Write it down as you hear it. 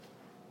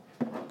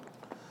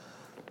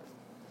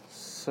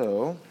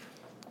So,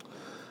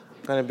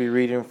 I'm going to be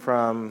reading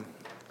from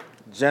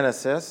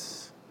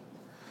Genesis.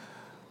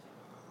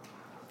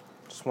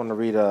 Just want to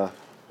read a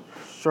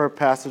short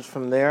passage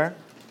from there,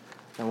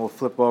 and we'll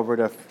flip over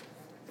to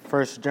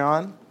 1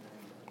 John.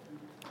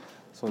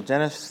 So,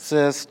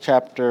 Genesis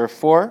chapter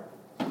 4.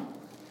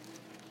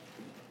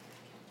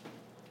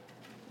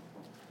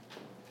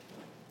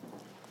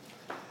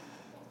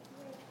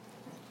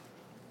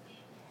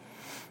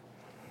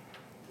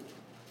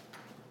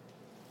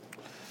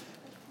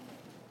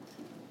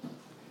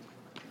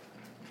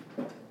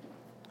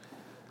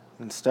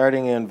 And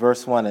starting in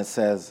verse 1, it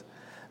says,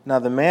 "Now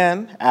the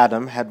man,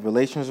 Adam, had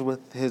relations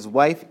with his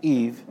wife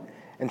Eve,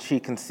 and she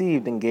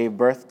conceived and gave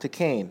birth to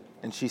Cain.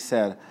 And she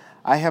said,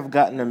 'I have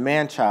gotten a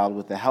man-child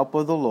with the help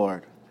of the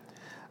Lord.'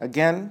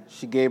 Again,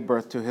 she gave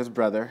birth to his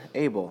brother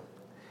Abel.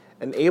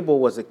 And Abel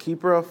was a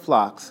keeper of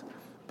flocks,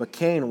 but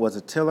Cain was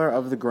a tiller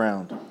of the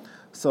ground.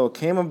 So it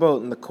came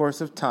about in the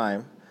course of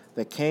time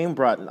that Cain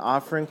brought an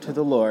offering to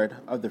the Lord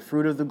of the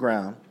fruit of the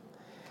ground.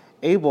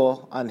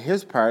 Abel, on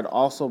his part,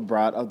 also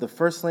brought of the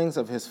firstlings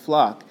of his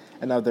flock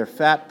and of their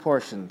fat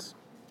portions.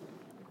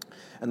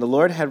 And the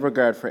Lord had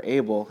regard for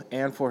Abel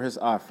and for his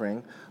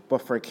offering,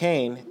 but for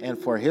Cain and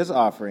for his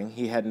offering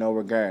he had no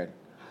regard.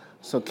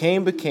 So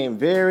Cain became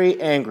very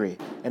angry,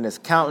 and his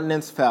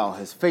countenance fell.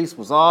 His face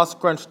was all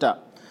scrunched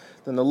up.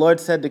 Then the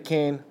Lord said to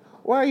Cain,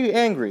 'Why are you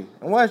angry?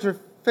 And why is your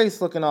face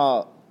looking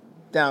all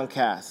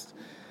downcast?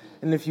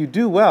 And if you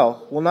do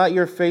well, will not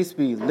your face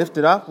be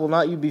lifted up? Will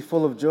not you be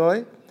full of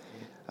joy?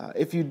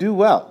 If you do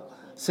well,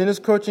 sin is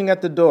crouching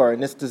at the door,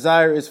 and its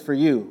desire is for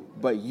you,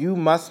 but you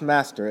must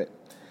master it.'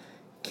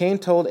 Cain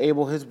told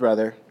Abel his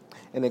brother,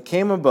 and it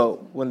came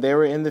about when they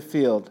were in the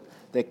field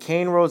that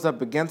Cain rose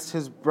up against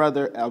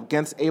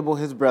Abel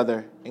his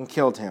brother, and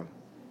killed him.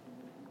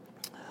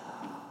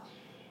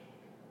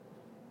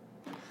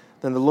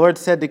 Then the Lord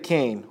said to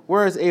Cain,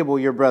 'Where is Abel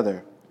your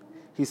brother?'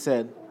 He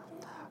said,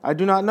 'I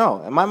do not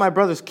know. Am I my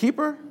brother's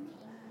keeper?'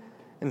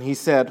 And he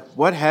said,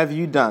 'What have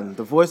you done?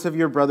 The voice of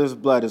your brother's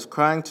blood is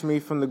crying to me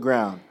from the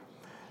ground.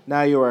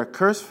 Now you are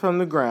accursed from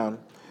the ground,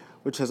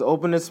 which has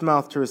opened its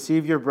mouth to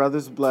receive your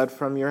brother's blood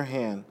from your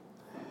hand.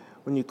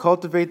 When you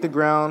cultivate the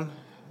ground,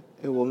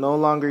 it will no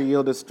longer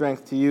yield its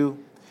strength to you.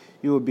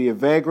 You will be a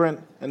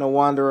vagrant and a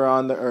wanderer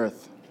on the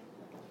earth.'"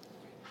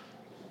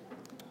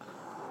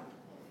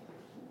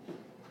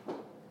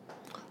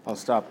 I'll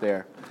stop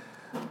there.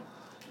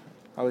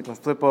 We can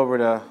flip over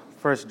to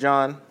 1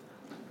 John.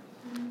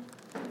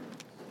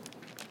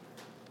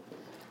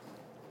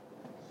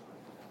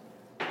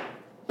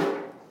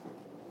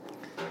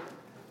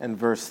 And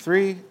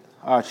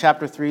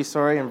chapter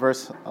 3, and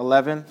verse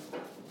 11.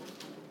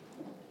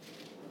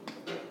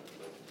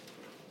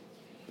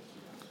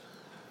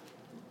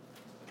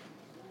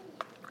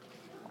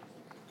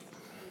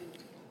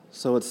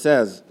 So it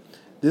says,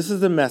 "This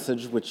is the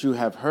message which you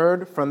have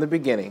heard from the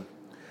beginning,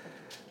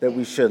 that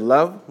we should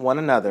love one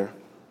another,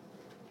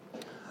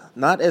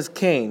 not as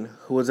Cain,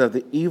 who was of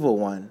the evil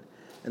one,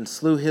 and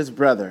slew his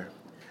brother.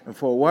 And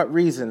for what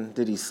reason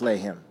did he slay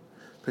him?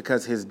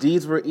 Because his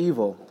deeds were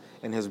evil,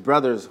 and his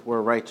brothers were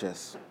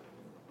righteous."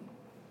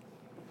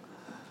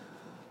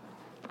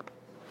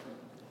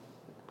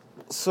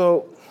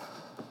 So,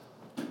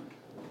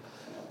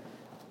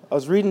 I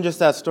was reading just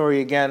that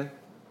story again,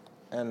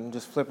 and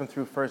just flipping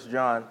through 1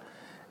 John,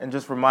 and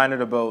just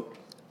reminded about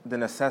the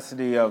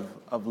necessity of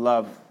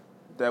love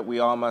that we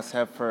all must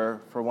have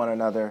for one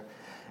another.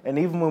 And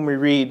even when we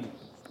read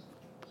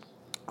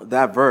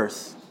that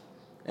verse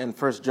in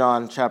 1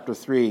 John chapter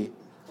 3,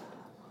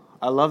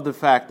 I love the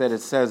fact that it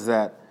says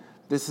that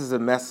this is a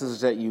message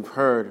that you've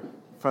heard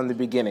from the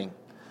beginning.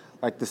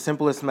 Like the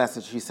simplest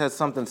message. He says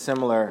something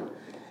similar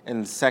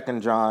in 2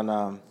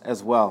 John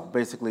as well.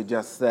 Basically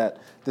just that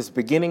this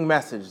beginning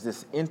message,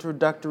 this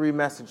introductory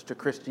message to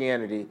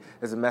Christianity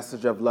is a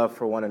message of love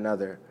for one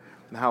another.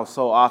 And how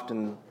so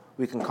often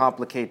we can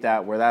complicate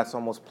that where that's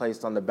almost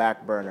placed on the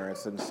back burner.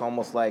 It's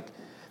almost like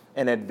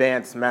an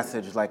advanced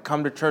message, like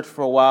come to church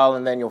for a while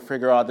and then you'll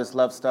figure all this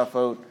love stuff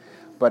out.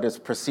 But it's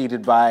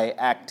preceded by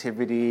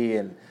activity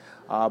and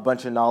a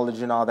bunch of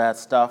knowledge and all that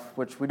stuff,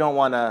 which we don't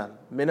want to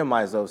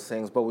minimize those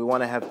things, but we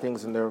want to have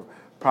things in their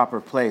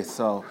proper place.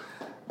 So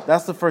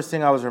that's the first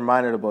thing I was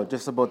reminded about,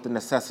 just about the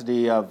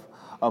necessity of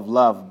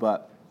love.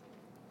 But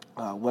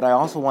what I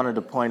also wanted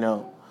to point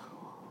out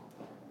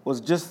was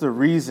just the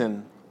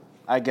reason,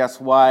 I guess,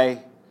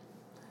 why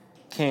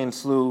Cain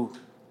slew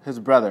his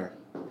brother.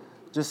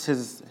 Just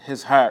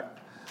his heart.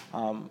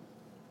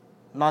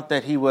 Not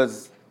that he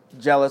was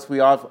jealous.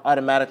 We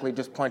automatically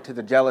just point to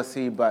the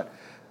jealousy, but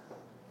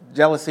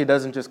jealousy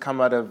doesn't just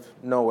come out of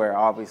nowhere,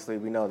 obviously.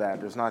 We know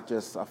that. There's not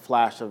just a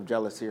flash of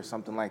jealousy or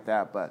something like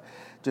that, but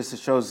just it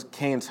shows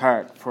Cain's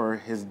heart for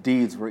his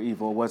deeds were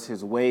evil. It was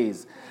his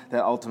ways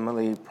that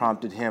ultimately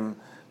prompted him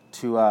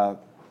to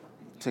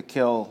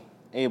kill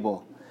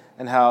Abel.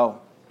 And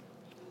how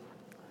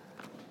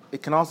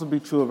it can also be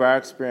true of our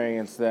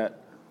experience that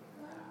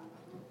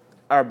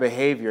our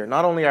behavior,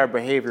 not only our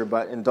behavior,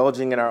 but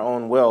indulging in our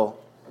own will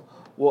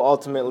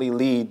ultimately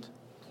lead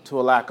to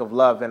a lack of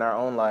love in our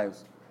own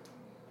lives.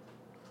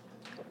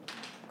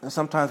 And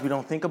sometimes we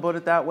don't think about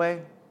it that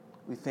way.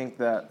 We think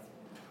that,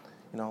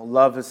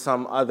 love is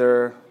some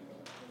other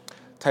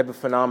type of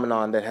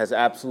phenomenon that has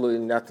absolutely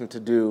nothing to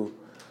do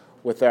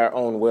with our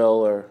own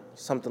will or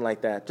something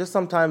like that. Just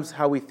sometimes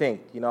how we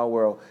think,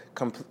 we'll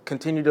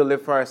continue to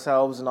live for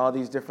ourselves in all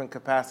these different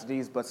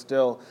capacities, but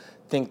still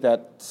think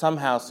that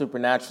somehow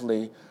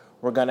supernaturally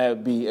we're going to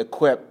be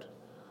equipped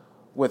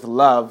with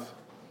love,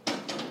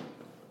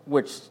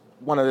 which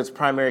one of its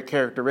primary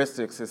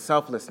characteristics is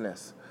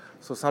selflessness.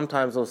 So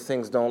sometimes those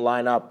things don't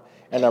line up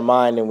in our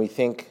mind and we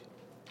think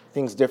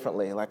things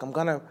differently. Like, I'm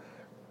going to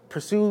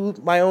pursue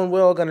my own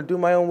will, going to do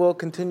my own will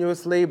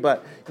continuously,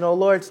 but,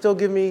 Lord, still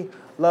give me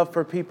love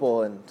for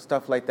people and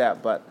stuff like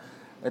that. But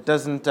it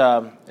doesn't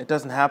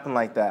happen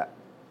like that.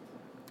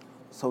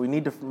 So we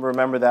need to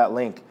remember that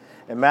link.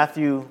 In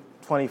Matthew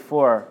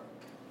 24,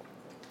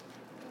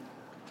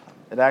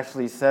 it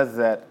actually says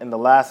that in the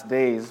last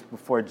days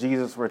before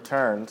Jesus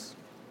returns,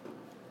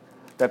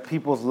 that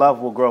people's love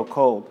will grow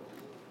cold.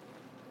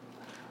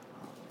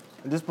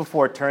 And just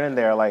before turning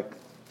there,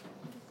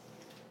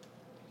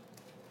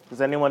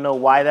 does anyone know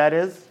why that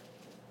is?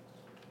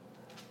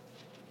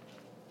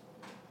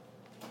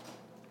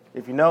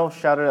 If you know,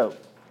 shout it out.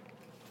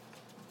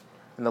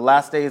 In the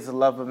last days, the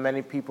love of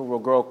many people will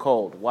grow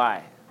cold.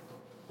 Why?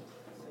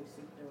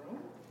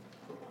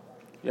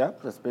 Yeah,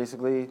 that's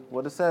basically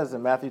what it says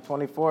in Matthew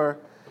 24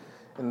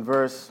 in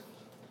verse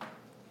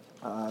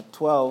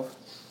 12.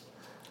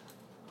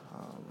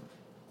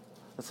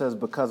 It says,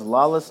 because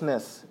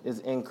lawlessness is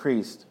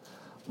increased,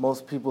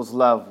 most people's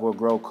love will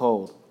grow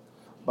cold.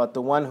 But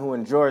the one who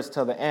endures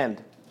till the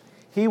end,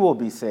 he will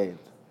be saved.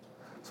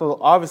 So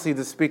obviously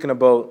this is speaking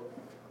about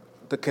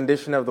the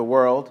condition of the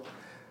world.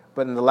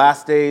 But in the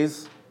last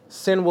days,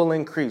 sin will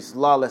increase,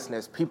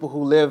 lawlessness. People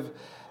who live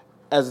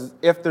as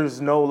if there's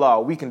no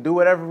law. We can do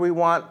whatever we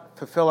want,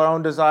 fulfill our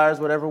own desires,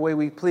 whatever way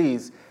we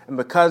please. And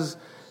because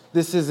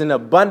this is in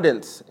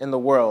abundance in the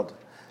world,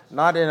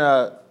 not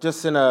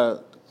just in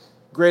a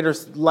greater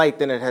light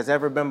than it has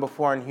ever been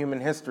before in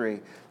human history,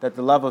 that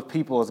the love of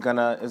people is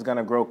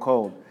gonna grow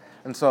cold.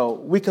 And so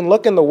we can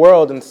look in the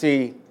world and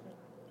see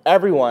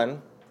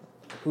everyone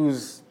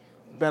who's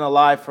been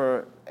alive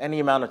for any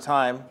amount of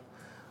time.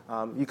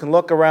 You can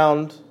look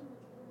around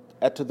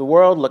to the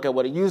world, look at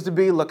what it used to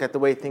be, look at the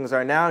way things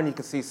are now, and you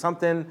can see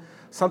something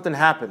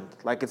happened.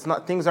 Like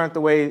things aren't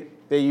the way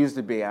they used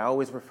to be. I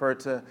always refer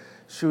to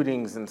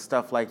shootings and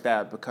stuff like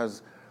that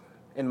because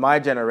in my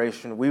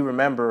generation, we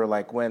remember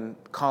when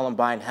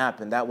Columbine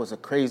happened, that was a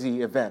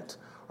crazy event.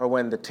 Or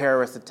when the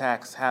terrorist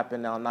attacks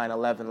happened on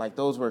 9/11,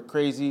 those were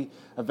crazy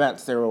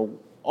events. They were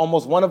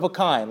almost one of a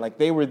kind,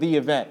 they were the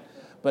event.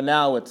 But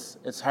now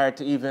it's hard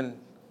to even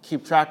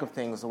keep track of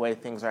things the way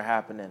things are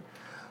happening.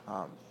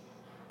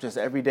 Just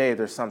every day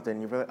there's something.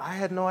 You're like, I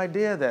had no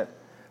idea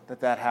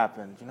that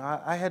happened.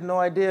 I had no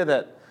idea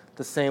that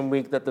the same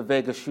week that the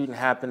Vegas shooting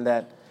happened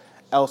that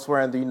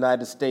elsewhere in the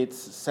United States,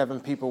 7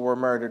 people were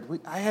murdered.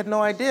 I had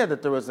no idea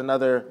that there was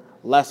another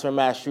lesser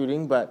mass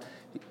shooting, but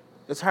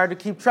it's hard to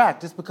keep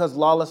track just because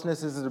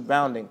lawlessness is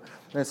abounding.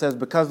 And it says,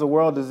 because the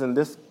world is in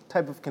this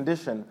type of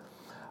condition,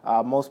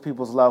 most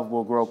people's love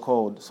will grow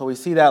cold. So we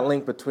see that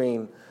link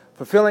between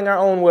fulfilling our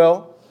own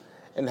will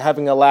and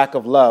having a lack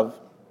of love.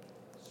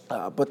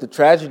 But the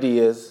tragedy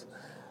is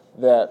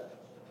that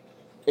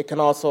it can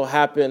also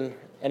happen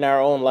in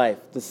our own life.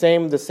 The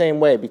same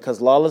way,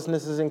 because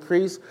lawlessness is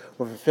increased,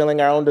 we're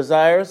fulfilling our own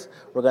desires,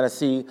 we're going to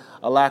see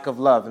a lack of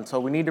love. And so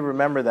we need to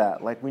remember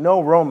that. We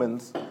know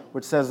Romans,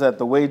 which says that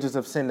the wages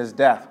of sin is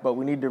death, but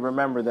we need to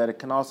remember that it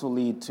can also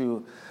lead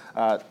to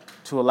a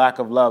lack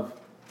of love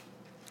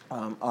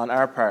on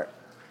our part.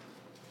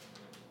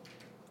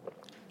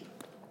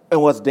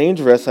 And what's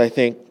dangerous, I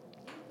think,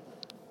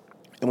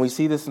 and we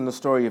see this in the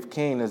story of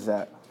Cain, is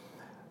that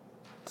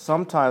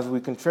sometimes we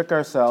can trick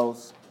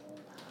ourselves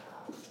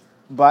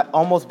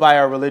almost by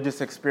our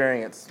religious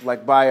experience,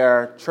 by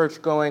our church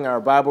going,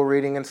 our Bible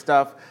reading and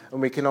stuff, and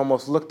we can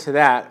almost look to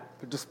that.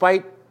 But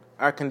despite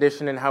our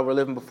condition and how we're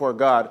living before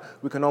God,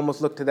 we can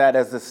almost look to that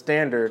as the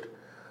standard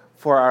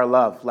for our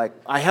love.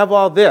 I have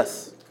all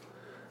this,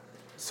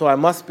 so I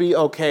must be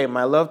okay.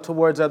 My love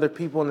towards other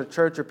people in the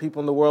church or people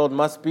in the world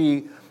must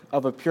be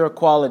of a pure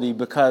quality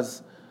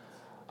because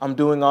I'm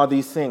doing all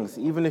these things.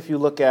 Even if you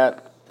look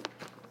at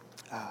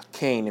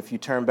Cain, if you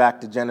turn back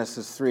to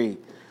Genesis 3,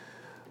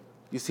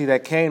 you see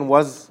that Cain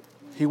was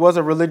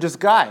a religious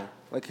guy.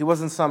 He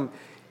wasn't some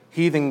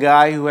heathen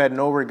guy who had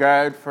no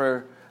regard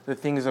for the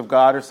things of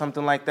God or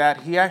something like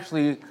that. He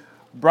actually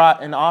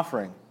brought an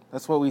offering.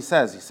 That's what he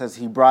says. He says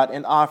he brought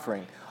an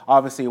offering.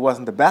 Obviously, it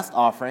wasn't the best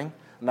offering,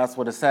 and that's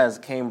what it says.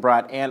 Cain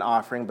brought an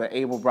offering, but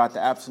Abel brought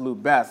the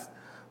absolute best.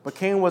 But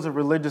Cain was a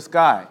religious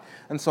guy.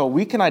 And so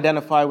we can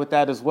identify with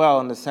that as well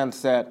in the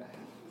sense that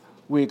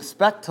we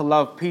expect to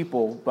love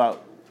people,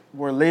 but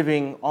we're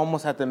living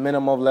almost at the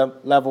minimum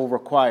level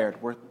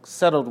required. We're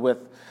settled with,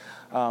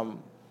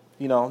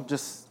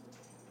 just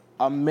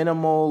a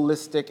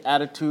minimalistic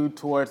attitude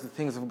towards the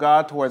things of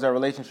God, towards our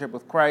relationship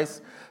with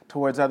Christ,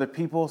 towards other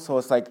people. So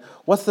it's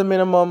what's the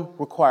minimum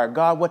required?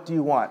 God, what do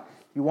you want?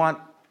 You want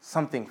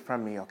something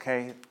from me,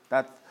 okay?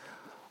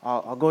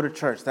 I'll go to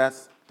church.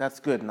 That's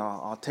good, and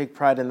I'll take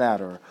pride in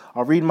that. Or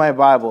I'll read my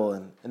Bible,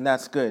 and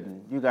that's good.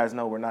 And you guys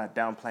know we're not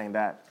downplaying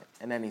that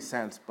in any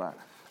sense, but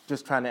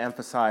just trying to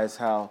emphasize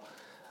how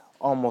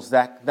almost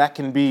that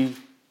can be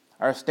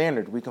our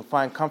standard. We can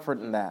find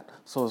comfort in that.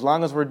 So as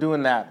long as we're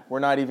doing that, we're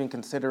not even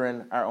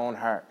considering our own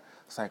heart.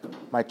 It's like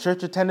my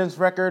church attendance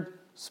record,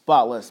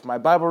 spotless. My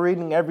Bible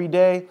reading every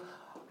day,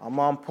 I'm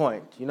on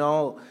point,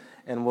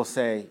 and we'll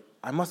say,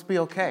 I must be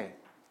okay.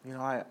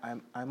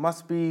 I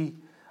must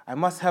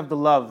have the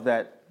love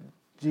that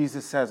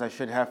Jesus says I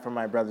should have for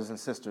my brothers and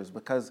sisters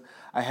because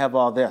I have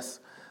all this.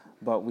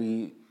 But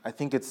I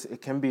think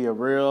it can be a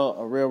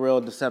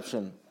real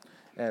deception.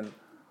 And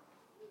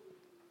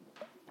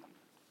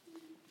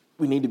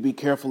we need to be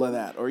careful of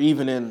that, or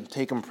even in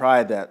taking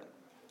pride that,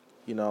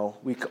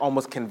 we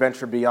almost can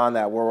venture beyond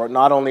that, where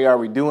not only are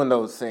we doing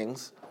those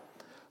things,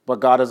 but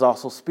God is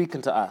also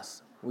speaking to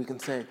us. We can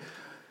say,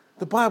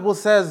 the Bible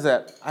says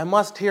that I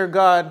must hear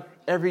God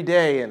every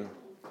day, and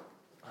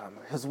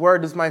His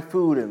word is my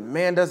food, and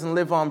man doesn't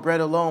live on bread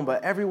alone,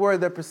 but every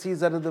word that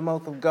proceeds out of the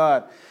mouth of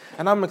God.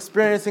 And I'm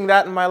experiencing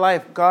that in my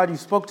life. God, you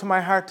spoke to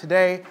my heart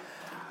today.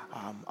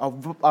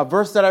 A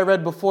verse that I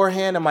read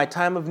beforehand in my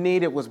time of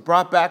need, it was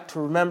brought back to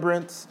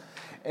remembrance,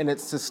 and it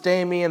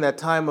sustained me in that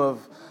time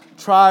of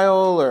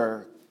trial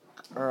or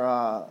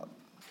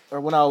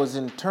when I was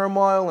in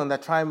turmoil and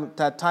that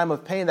time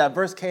of pain. That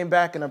verse came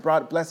back and it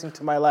brought blessing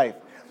to my life.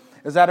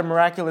 Is that a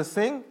miraculous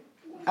thing?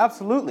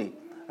 Absolutely.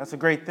 That's a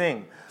great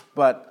thing.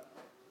 But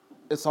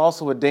it's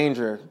also a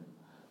danger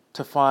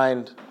to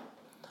find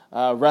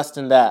rest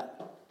in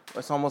that.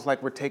 It's almost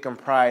like we're taking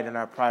pride in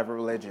our private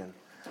religion.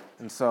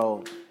 And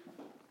so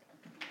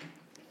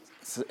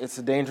it's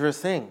a dangerous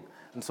thing.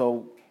 And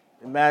so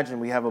imagine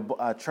we have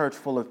a church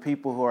full of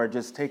people who are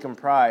just taking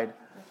pride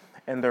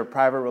in their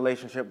private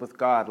relationship with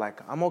God.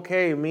 Like, I'm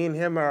okay, me and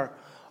him are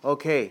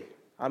okay.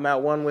 I'm at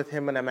one with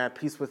him and I'm at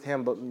peace with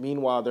him, but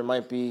meanwhile there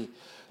might be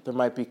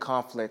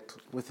conflict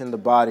within the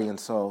body. And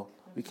so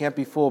we can't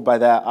be fooled by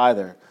that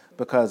either,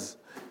 because,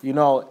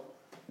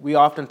 we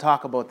often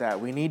talk about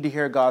that. We need to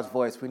hear God's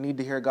voice. We need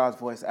to hear God's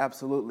voice,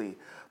 absolutely.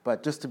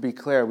 But just to be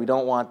clear, we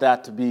don't want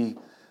that to be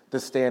the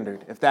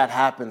standard. If that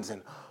happens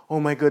and, oh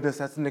my goodness,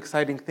 that's an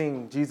exciting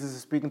thing. Jesus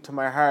is speaking to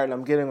my heart and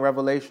I'm getting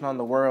revelation on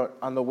the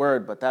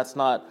word, but that's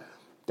not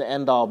the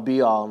end-all,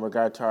 be-all in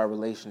regard to our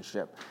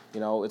relationship.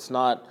 It's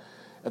not,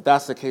 if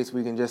that's the case,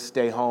 we can just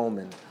stay home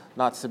and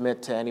not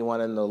submit to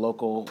anyone in the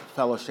local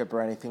fellowship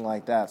or anything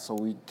like that. So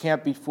we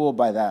can't be fooled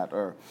by that,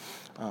 or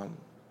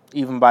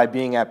even by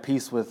being at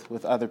peace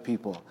with other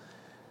people.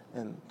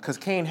 And because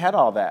Cain had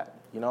all that,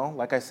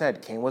 like I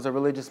said, Cain was a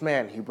religious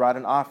man. He brought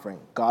an offering.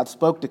 God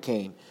spoke to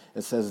Cain.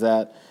 It says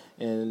that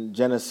in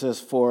Genesis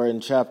 4 in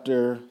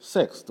chapter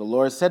 6. The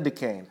Lord said to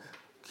Cain,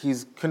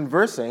 he's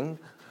conversing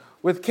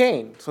with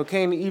Cain. So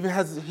Cain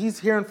he's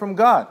hearing from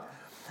God.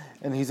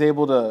 And he's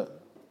able to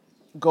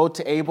go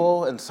to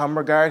Abel in some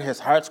regard. His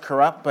heart's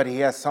corrupt, but he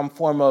has some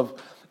form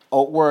of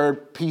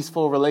outward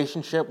peaceful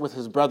relationship with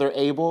his brother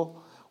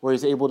Abel, where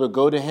he's able to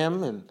go to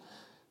him. And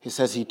he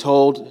says he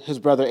told his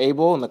brother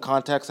Abel, in the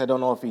context, I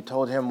don't know if he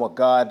told him what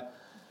God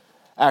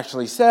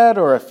actually said,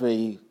 or if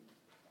he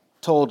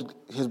told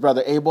his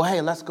brother Abel,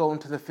 hey, let's go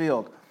into the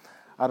field.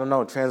 I don't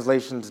know,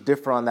 translations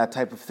differ on that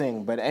type of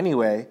thing. But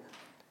anyway,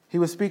 he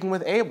was speaking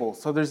with Abel.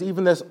 So there's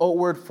even this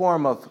outward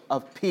form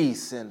of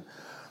peace. And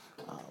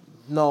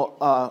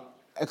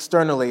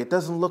externally, it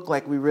doesn't look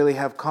like we really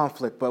have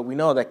conflict, but we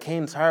know that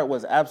Cain's heart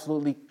was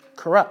absolutely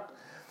corrupt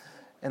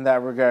in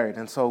that regard.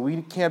 And so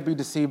we can't be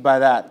deceived by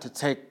that to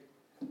take,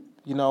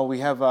 we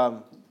have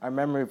our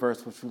memory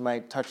verse, which we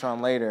might touch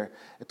on later.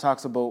 It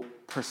talks about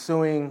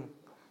pursuing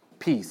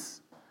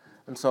peace.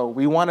 And so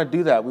we want to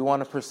do that. We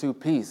want to pursue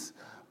peace.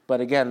 But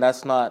again,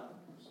 that's not,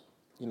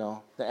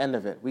 the end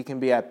of it. We can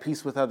be at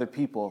peace with other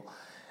people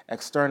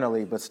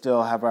externally, but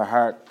still have our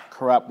heart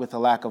corrupt with a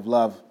lack of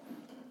love.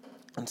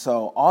 And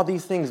so all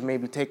these things may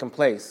be taking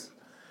place.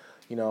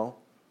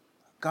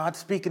 God's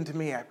speaking to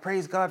me. I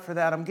praise God for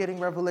that. I'm getting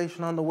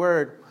revelation on the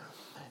word.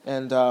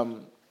 And,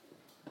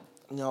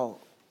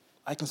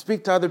 I can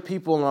speak to other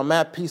people and I'm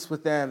at peace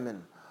with them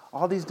and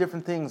all these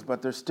different things,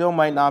 but there still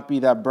might not be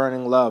that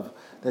burning love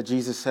that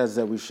Jesus says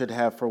that we should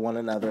have for one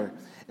another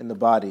in the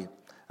body.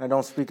 And I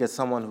don't speak as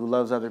someone who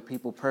loves other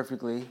people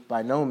perfectly,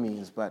 by no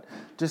means, but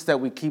just that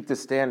we keep the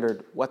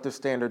standard, what the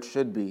standard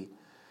should be,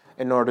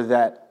 in order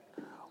that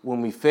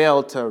when we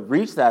fail to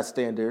reach that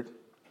standard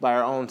by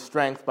our own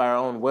strength, by our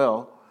own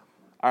will,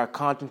 our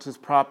conscience is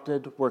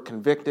prompted, we're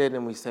convicted,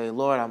 and we say,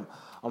 Lord,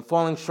 I'm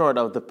falling short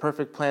of the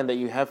perfect plan that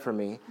you have for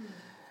me.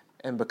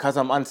 And because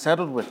I'm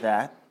unsettled with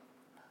that,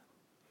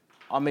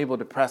 I'm able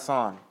to press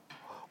on.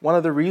 One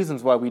of the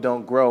reasons why we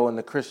don't grow in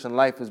the Christian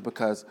life is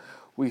because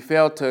we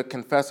fail to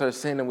confess our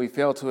sin and we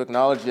fail to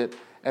acknowledge it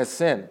as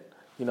sin.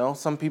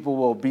 Some people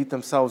will beat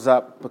themselves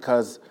up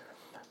because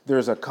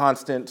there's a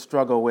constant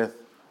struggle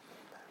with,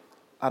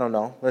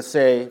 let's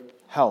say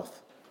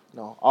health.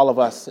 All of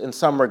us, in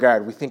some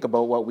regard, we think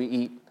about what we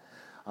eat.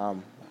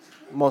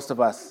 Most of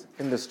us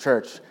in this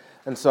church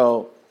And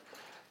so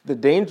the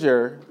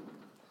danger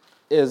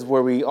is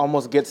where we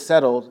almost get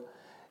settled,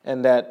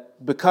 and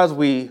that because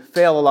we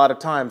fail a lot of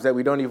times that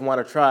we don't even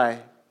want to try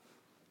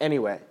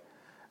anyway.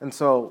 And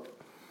so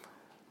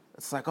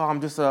it's like, oh, I'm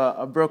just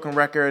a broken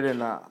record,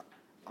 and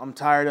I'm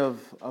tired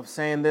of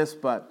saying this,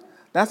 but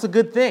that's a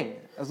good thing.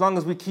 As long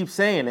as we keep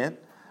saying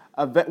it,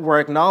 we're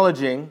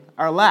acknowledging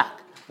our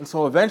lack. And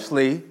so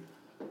eventually,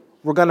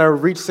 we're going to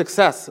reach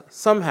success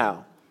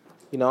somehow.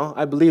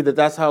 I believe that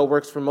that's how it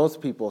works for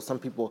most people. Some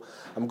people,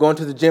 I'm going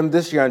to the gym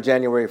this year on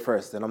January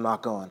 1st, and I'm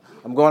not going.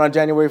 I'm going on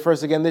January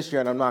 1st again this year,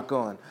 and I'm not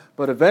going.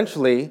 But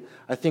eventually,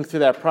 I think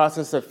through that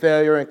process of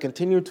failure and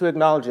continue to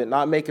acknowledge it,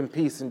 not making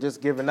peace and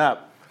just giving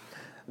up,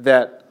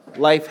 that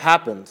life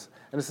happens.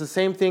 And it's the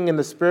same thing in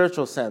the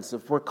spiritual sense.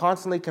 If we're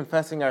constantly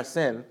confessing our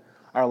sin,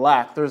 our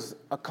lack, there's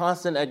a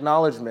constant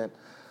acknowledgement.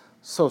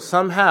 So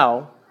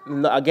somehow,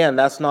 again,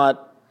 that's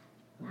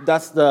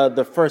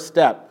the first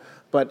step.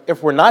 But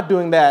if we're not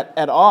doing that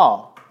at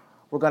all,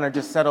 we're going to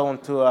just settle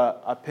into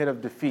a pit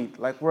of defeat.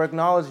 Like, we're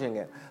acknowledging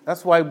it.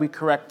 That's why we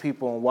correct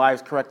people, and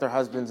wives correct their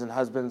husbands, and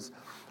husbands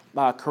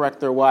correct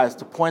their wives,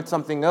 to point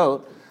something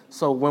out.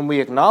 So when we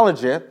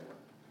acknowledge it,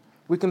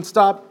 we can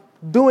stop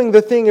doing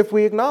the thing if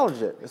we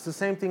acknowledge it. It's the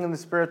same thing in the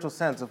spiritual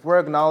sense. If we're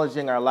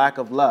acknowledging our lack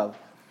of love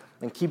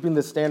and keeping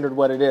the standard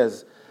what it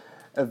is,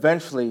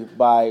 eventually,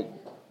 by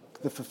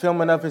the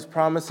fulfillment of his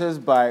promises,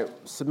 by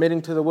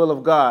submitting to the will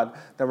of God,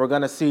 then we're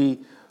going to see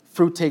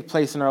fruit take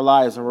place in our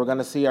lives, and we're going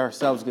to see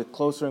ourselves get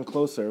closer and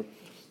closer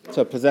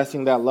to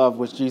possessing that love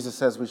which Jesus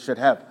says we should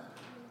have.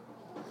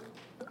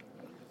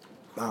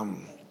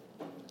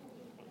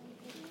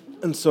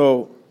 And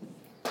so,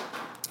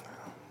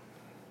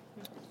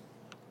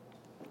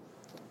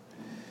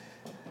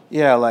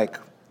 like,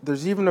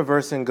 there's even a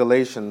verse in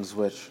Galatians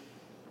which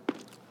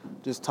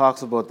just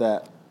talks about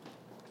that.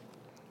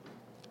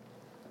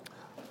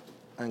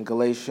 In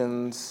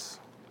Galatians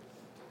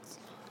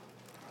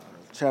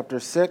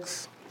chapter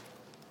 6.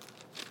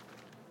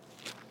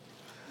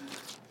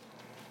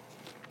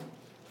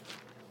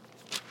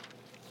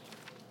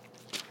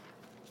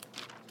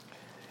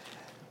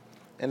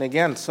 And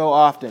again, so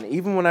often,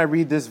 even when I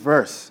read this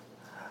verse,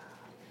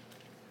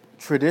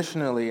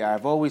 traditionally,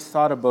 I've always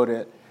thought about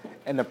it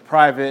in a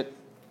private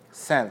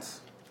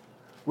sense,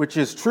 which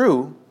is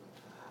true,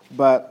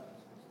 but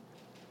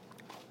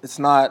it's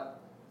not,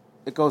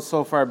 it goes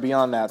so far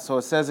beyond that. So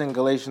it says in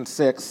Galatians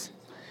 6,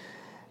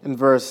 in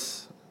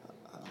verse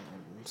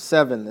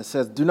 7, it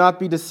says, "Do not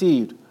be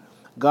deceived.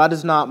 God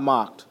is not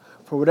mocked.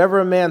 For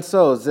whatever a man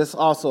sows, this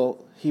also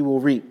he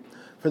will reap.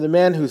 For the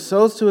man who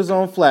sows to his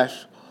own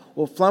flesh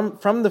will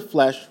from the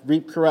flesh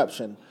reap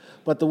corruption,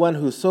 but the one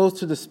who sows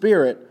to the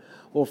Spirit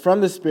will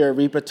from the Spirit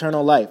reap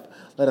eternal life.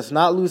 Let us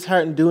not lose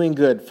heart in doing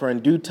good, for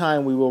in due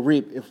time we will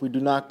reap if we do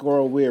not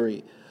grow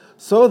weary.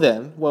 So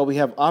then, while we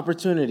have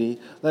opportunity,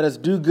 let us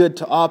do good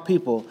to all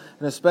people,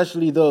 and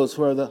especially those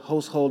who are the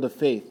household of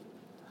faith."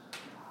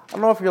 I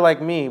don't know if you're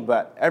like me,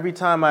 but every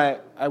time I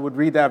would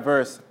read that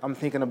verse, I'm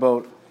thinking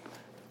about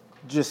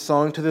just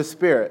sowing to the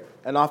Spirit.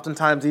 And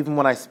oftentimes, even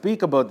when I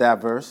speak about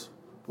that verse,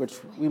 which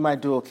we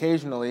might do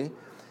occasionally,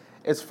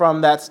 it's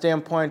from that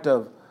standpoint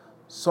of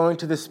sowing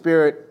to the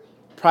Spirit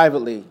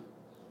privately,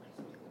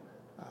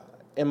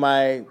 in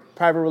my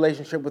private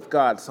relationship with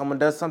God. Someone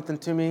does something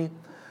to me,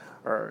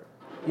 or,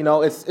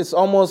 it's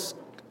almost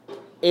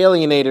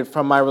alienated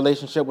from my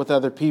relationship with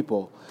other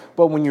people.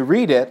 But when you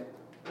read it,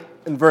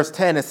 in verse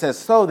 10, it says,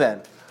 "So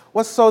then."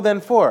 What's so then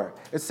for?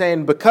 It's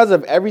saying because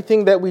of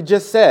everything that we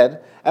just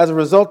said, as a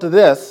result of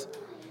this,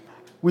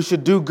 we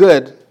should do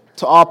good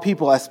to all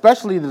people,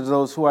 especially to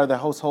those who are the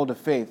household of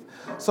faith.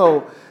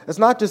 So it's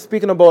not just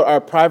speaking about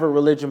our private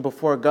religion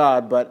before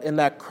God, but in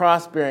that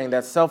cross-bearing,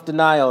 that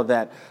self-denial,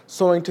 that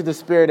sowing to the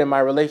Spirit in my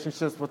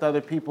relationships with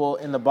other people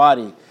in the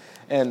body.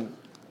 And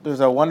there's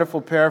a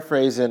wonderful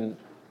paraphrase in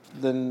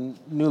the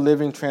New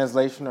Living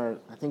Translation, or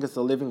I think it's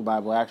the Living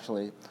Bible,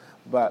 actually.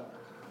 But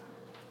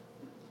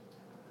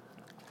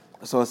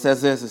so it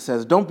says this, it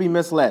says, "Don't be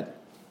misled."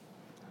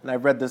 And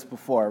I've read this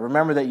before.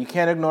 "Remember that you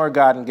can't ignore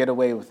God and get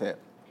away with it.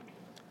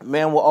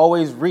 Man will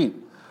always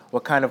reap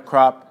what kind of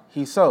crop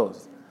he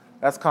sows."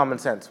 That's common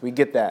sense. We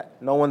get that.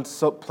 No one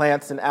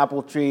plants an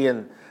apple tree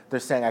and they're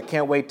saying, "I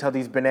can't wait till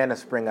these bananas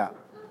spring up."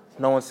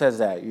 No one says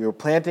that. You're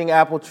planting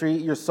apple tree,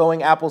 you're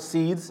sowing apple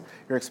seeds,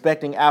 you're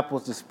expecting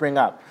apples to spring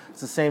up. It's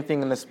the same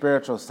thing in the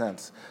spiritual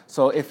sense.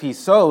 So if he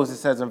sows, it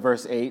says in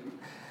verse 8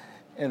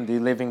 in the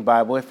Living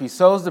Bible, "If he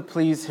sows to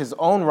please his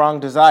own wrong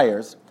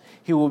desires,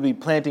 he will be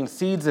planting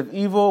seeds of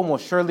evil and will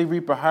surely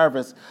reap a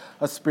harvest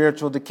of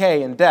spiritual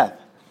decay and death.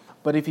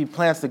 But if he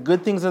plants the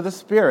good things of the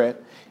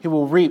Spirit, he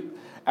will reap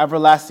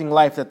everlasting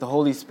life that the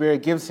Holy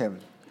Spirit gives him.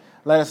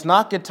 Let us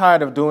not get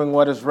tired of doing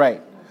what is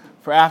right,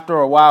 for after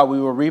a while we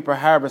will reap a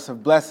harvest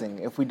of blessing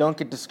if we don't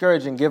get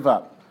discouraged and give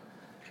up."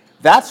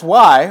 That's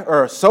why,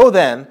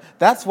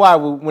 that's why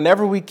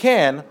whenever we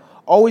can,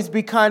 always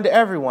be kind to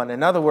everyone.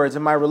 In other words,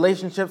 in my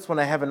relationships, when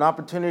I have an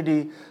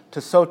opportunity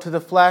to sow to the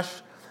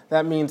flesh,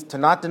 that means to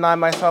not deny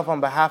myself on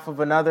behalf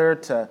of another,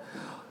 to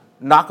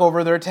knock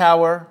over their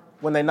tower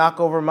when they knock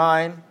over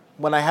mine,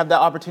 when I have the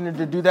opportunity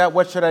to do that,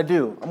 what should I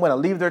do? I'm going to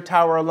leave their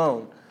tower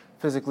alone,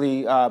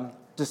 physically,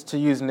 just to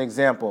use an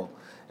example.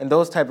 And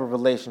those type of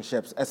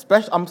relationships,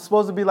 especially, I'm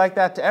supposed to be like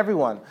that to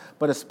everyone,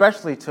 but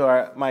especially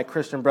to my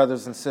Christian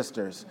brothers and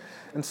sisters.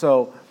 And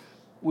so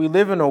we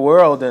live in a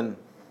world, and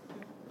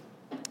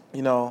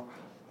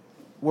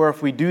where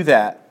if we do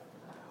that,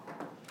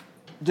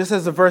 just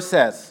as the verse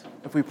says,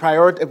 if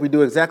we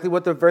do exactly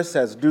what the verse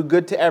says, do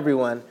good to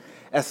everyone,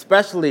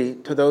 especially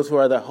to those who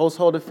are the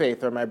household of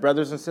faith, or my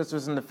brothers and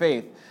sisters in the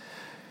faith,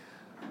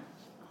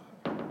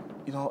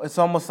 it's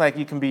almost like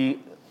you can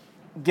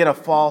get a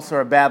false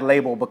or a bad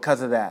label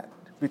because of that.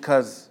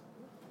 Because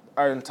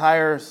our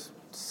entire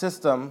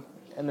system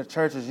in the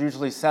church is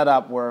usually set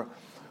up where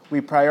we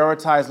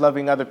prioritize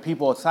loving other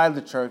people outside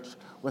the church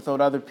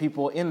without other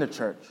people in the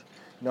church.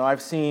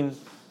 I've seen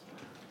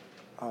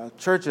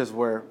churches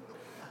where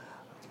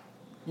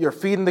you're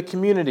feeding the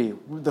community.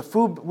 The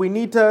food we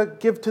need to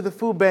give to the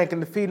food bank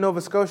and to feed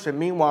Nova Scotia.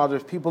 Meanwhile,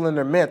 there's people in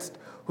their midst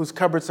whose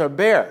cupboards are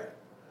bare.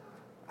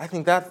 I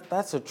think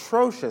that's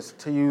atrocious,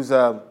 to use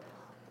a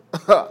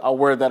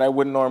word that I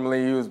wouldn't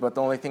normally use, but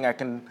the only thing I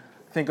can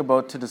think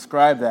about to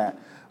describe that.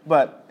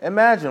 But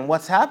imagine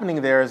what's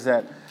happening there is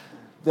that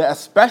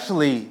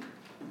especially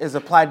is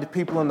applied to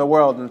people in the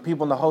world, and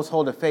people in the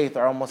household of faith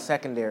are almost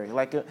secondary.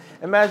 Like,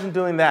 imagine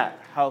doing that.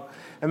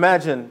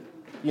 Imagine,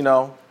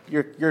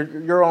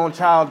 your own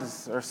child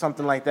or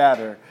something like that,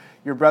 or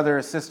your brother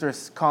or sister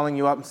is calling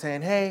you up and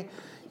saying, hey,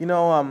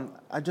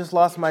 I just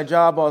lost my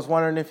job. I was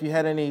wondering if you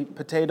had any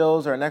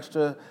potatoes or an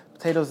extra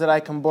potatoes that I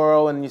can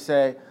borrow. And you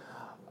say,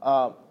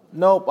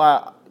 nope,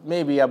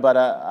 maybe, but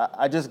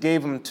I just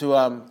gave them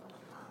to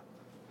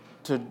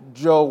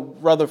Joe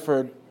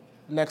Rutherford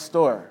next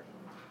door.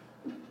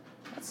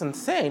 That's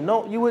insane.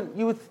 No, you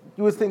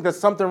would think that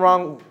something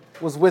wrong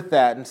was with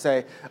that and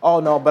say, oh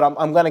no, but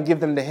I'm going to give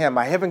them to him.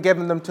 I haven't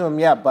given them to him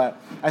yet, but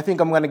I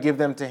think I'm going to give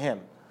them to him.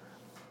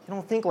 You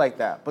don't think like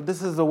that. But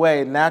this is the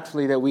way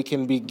naturally that we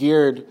can be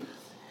geared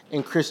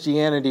in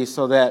Christianity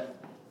so that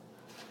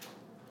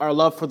our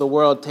love for the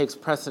world takes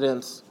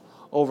precedence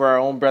over our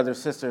own brothers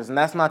and sisters. And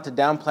that's not to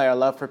downplay our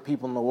love for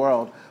people in the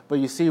world, but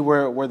you see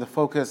where the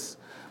focus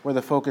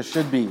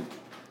should be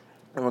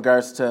in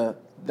regards to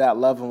that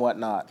love and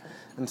whatnot.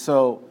 And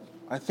so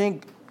I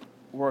think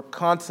we're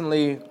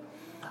constantly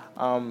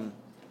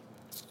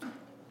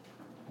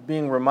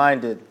being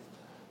reminded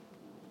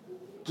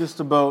just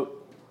about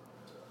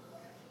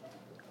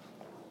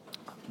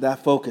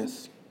that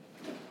focus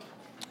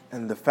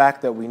and the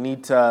fact that we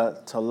need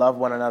to love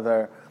one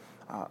another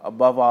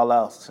above all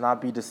else, to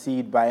not be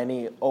deceived by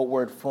any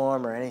outward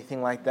form or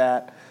anything like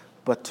that,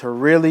 but to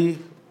really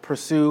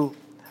pursue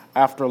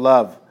after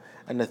love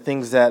and the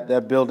things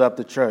that build up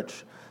the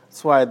church.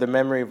 That's why the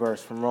memory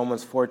verse from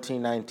Romans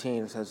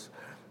 14:19 says,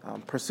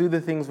 pursue the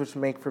things which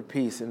make for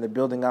peace and the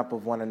building up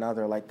of one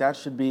another. Like, that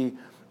should be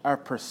our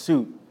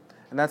pursuit.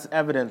 And that's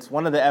evidence,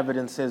 one of the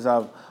evidences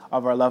of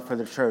our love for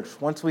the church.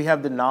 Once we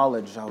have the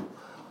knowledge of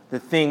the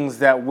things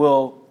that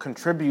will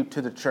contribute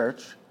to the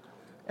church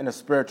in a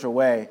spiritual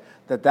way,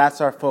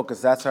 that's our focus,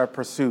 that's our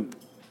pursuit.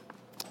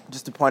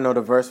 Just to point out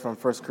a verse from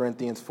 1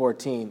 Corinthians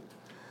 14.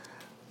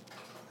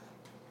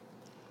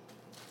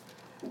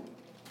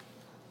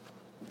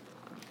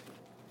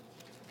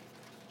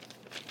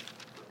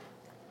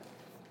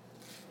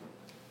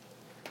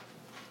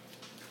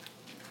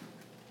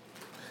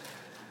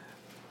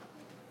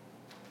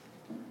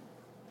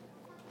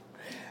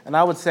 And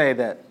I would say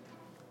that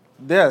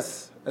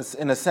this,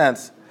 in a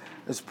sense,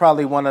 is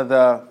probably one of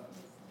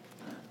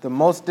the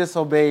most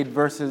disobeyed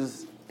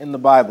verses in the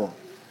Bible.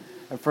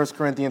 In 1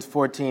 Corinthians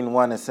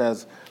 14:1, it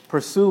says,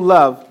 pursue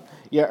love,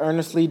 yet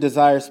earnestly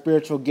desire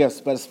spiritual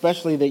gifts, but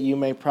especially that you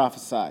may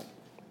prophesy.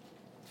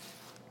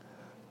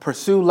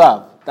 Pursue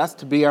love. That's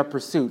to be our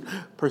pursuit.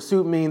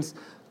 Pursuit means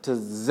to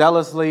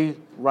zealously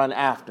run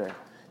after.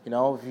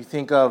 If you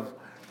think of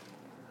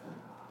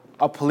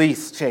a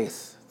police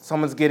chase,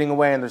 someone's getting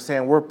away and they're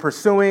saying, we're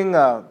pursuing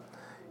a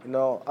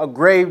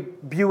gray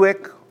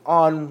Buick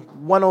on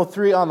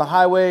 103, on the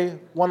highway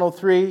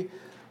 103.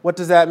 What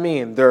does that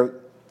mean?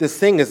 This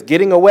thing is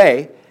getting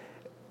away.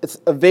 It's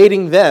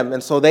evading them,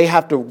 and so they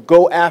have to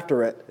go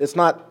after it. It's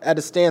not at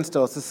a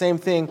standstill. It's the same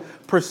thing,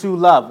 pursue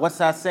love. What's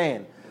that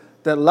saying?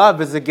 That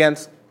love is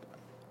against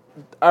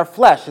our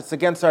flesh. It's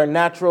against our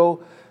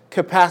natural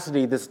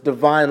capacity, this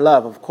divine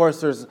love. Of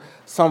course, there's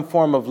some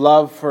form of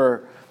love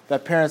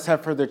that parents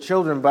have for their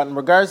children, but in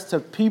regards to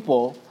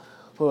people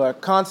who are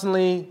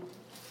constantly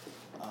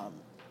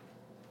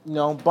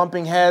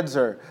bumping heads,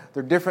 or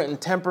they're different in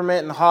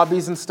temperament and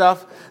hobbies and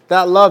stuff,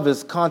 that love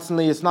is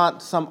constantly, it's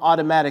not some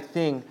automatic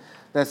thing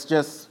that's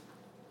just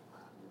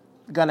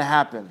going to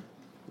happen.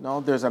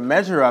 There's a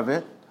measure of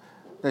it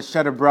that's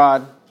shed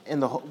abroad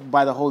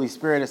by the Holy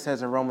Spirit, it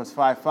says in Romans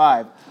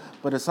 5:5,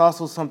 but it's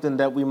also something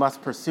that we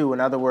must pursue.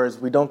 In other words,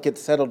 we don't get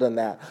settled in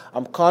that.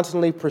 I'm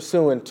constantly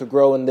pursuing to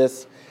grow in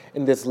this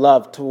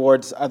love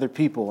towards other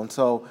people. And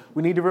so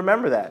we need to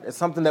remember that. It's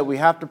something that we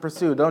have to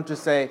pursue. Don't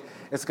just say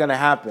it's going to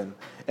happen.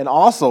 And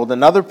also,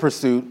 another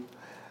pursuit,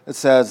 it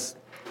says,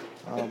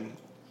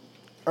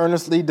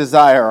 earnestly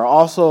desire, or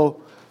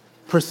also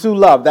pursue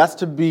love.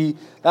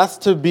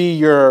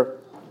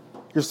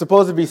 You're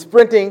supposed to be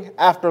sprinting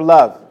after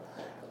love.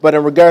 But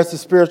in regards to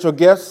spiritual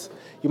gifts,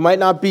 you might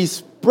not be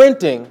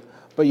sprinting,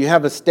 but you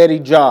have a steady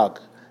jog.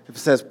 If it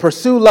says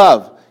pursue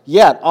love,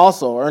 yet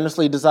also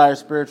earnestly desire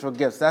spiritual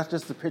gifts, that's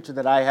just the picture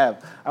that I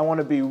have. I want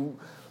to be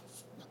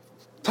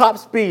top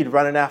speed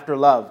running after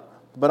love,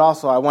 but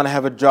also I want to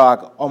have a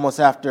jog almost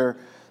after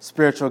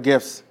spiritual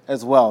gifts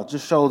as well. It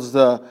just shows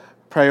the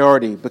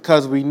priority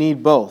because we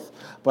need both.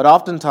 But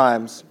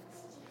oftentimes,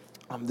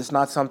 this is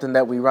not something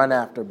that we run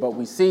after, but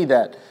we see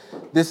that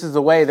this is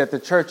the way that the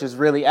church is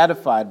really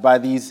edified by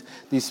these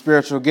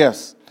spiritual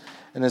gifts.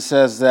 And it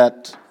says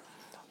that,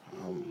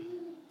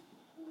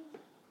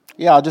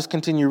 I'll just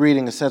continue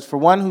reading. It says, "For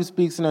one who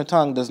speaks in a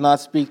tongue does not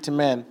speak to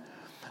men,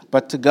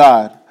 but to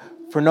God.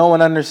 For no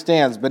one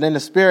understands, but in the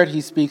Spirit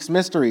he speaks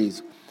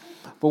mysteries.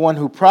 But one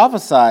who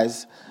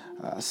prophesies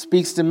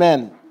speaks to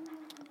men,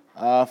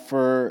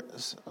 for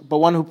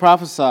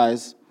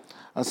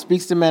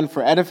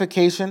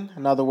edification,"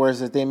 in other words,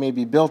 that they may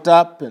be built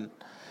up, and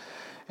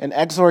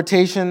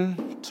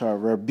exhortation, to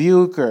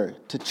rebuke or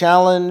to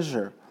challenge,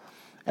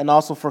 and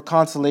also for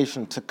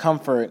consolation, to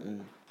comfort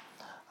and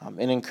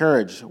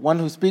encourage. One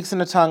who speaks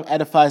in a tongue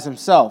edifies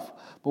himself,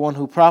 but one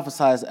who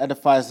prophesies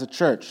edifies the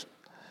church.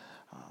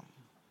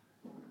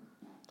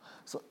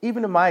 So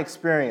even in my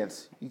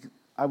experience,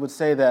 I would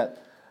say that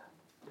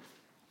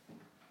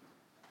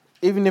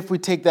even if we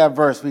take that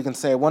verse, we can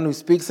say one who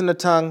speaks in a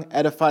tongue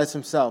edifies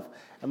himself.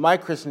 In my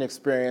Christian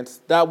experience,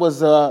 that was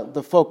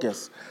the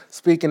focus,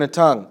 speak in a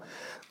tongue.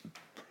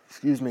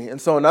 Excuse me. And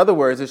so in other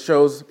words, it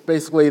shows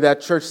basically that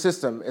church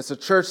system. It's a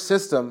church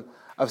system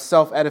of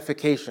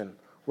self-edification,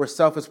 where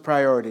self is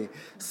priority.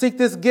 Seek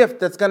this gift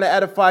that's going to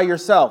edify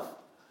yourself.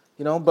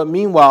 But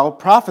meanwhile,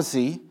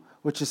 prophecy,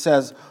 which it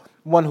says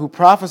one who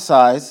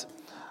prophesies,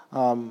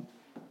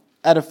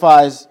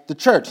 edifies the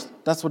church.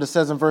 That's what it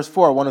says in verse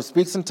 4. One who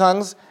speaks in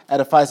tongues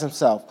edifies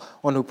himself.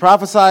 One who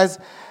prophesies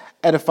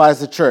edifies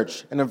the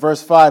church. And in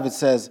verse 5 it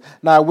says,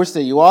 "Now I wish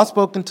that you all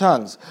spoke in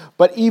tongues,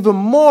 but even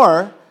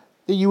more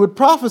that you would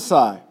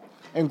prophesy.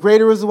 And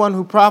greater is the one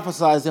who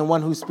prophesies than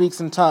one who speaks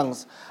in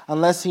tongues,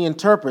 unless he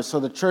interprets, so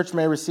the church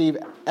may receive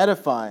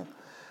edifying."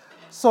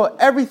 So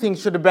everything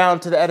should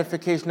abound to the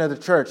edification of the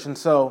church. And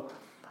so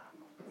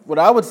what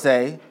I would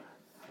say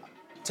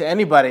to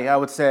anybody, I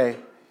would say,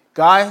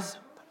 guys,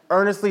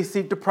 earnestly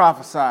seek to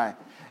prophesy.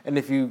 And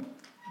if you're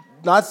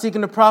not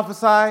seeking to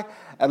prophesy,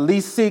 at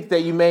least seek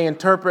that you may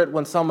interpret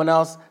when someone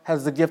else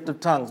has the gift of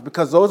tongues,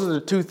 because those are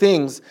the two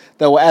things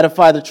that will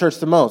edify the church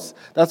the most.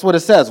 That's what it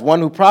says. One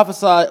who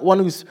prophesies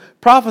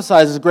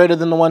is greater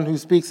than the one who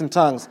speaks in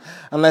tongues,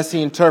 unless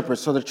he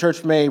interprets, so the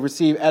church may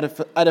receive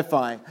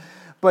edifying.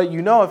 But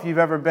if you've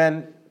ever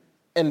been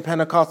in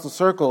Pentecostal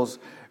circles,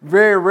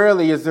 very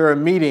rarely is there a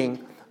meeting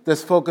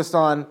that's focused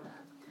on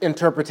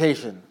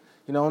interpretation.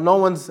 No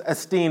one's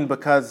esteemed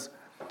because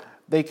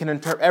they can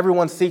interpret.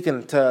 Everyone's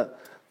seeking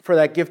for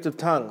that gift of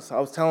tongues. I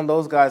was telling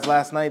those guys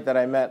last night that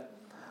I met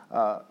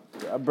a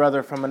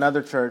brother from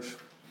another church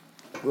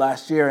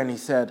last year, and he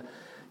said,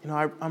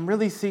 I'm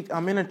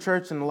in a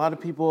church and a lot of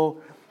people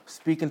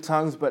speak in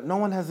tongues, but no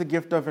one has the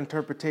gift of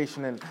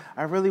interpretation, and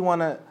I really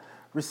want to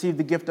receive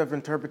the gift of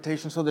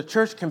interpretation so the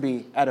church can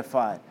be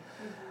edified.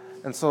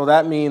 And so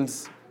that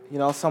means,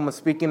 someone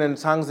speaking in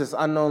tongues, this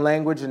unknown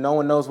language, and no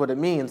one knows what it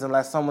means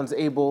unless someone's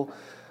able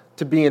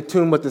to be in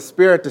tune with the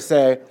Spirit to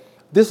say,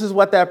 this is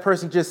what that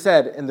person just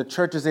said, and the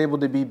church is able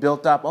to be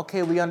built up.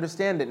 Okay, we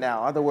understand it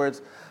now. In other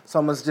words,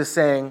 someone's just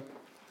saying,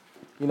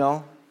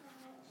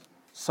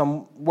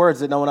 some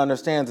words that no one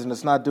understands, and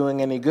it's not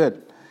doing any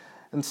good.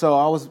 And so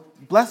I was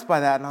blessed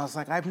by that, and I was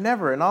like,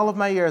 in all of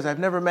my years, I've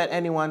never met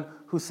anyone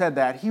who said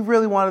that. He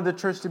really wanted the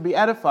church to be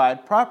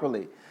edified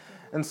properly.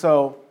 And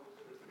so,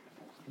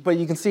 but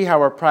you can see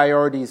how our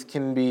priorities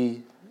can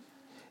be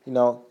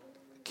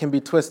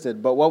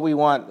twisted. But what we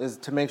want is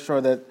to make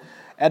sure that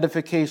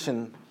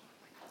edification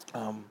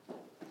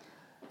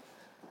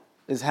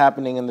is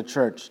happening in the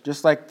church.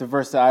 Just like the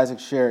verse that Isaac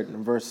shared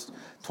in verse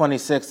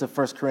 26 of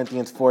 1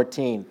 Corinthians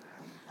 14.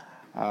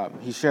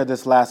 He shared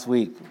this last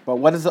week. "But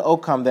what is the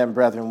outcome then,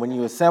 brethren? When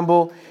you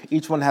assemble,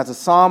 each one has a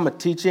psalm, a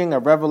teaching, a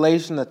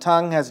revelation, the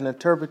tongue has an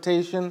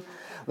interpretation.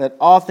 Let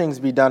all things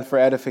be done for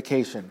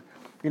edification."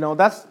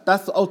 That's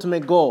the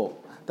ultimate goal.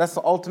 That's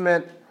the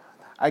ultimate,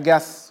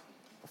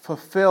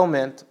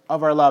 fulfillment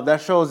of our love.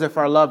 That shows if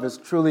our love is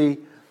truly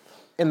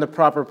in the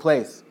proper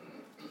place.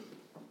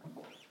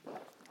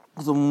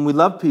 So when we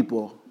love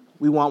people,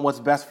 we want what's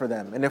best for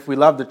them. And if we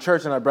love the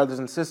church and our brothers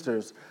and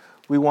sisters,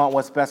 we want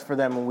what's best for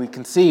them. And we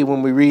can see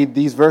when we read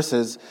these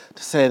verses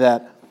to say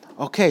that,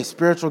 okay,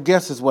 spiritual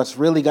gifts is what's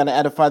really going to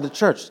edify the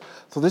church.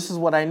 So this is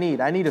what I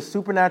need. I need a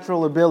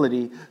supernatural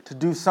ability to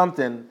do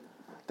something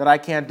that I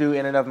can't do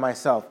in and of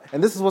myself.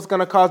 And this is what's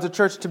going to cause the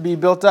church to be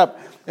built up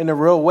in a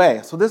real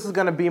way. So this is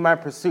going to be my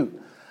pursuit.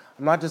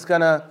 I'm not just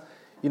going to,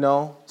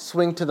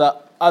 swing to the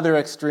other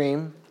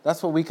extreme.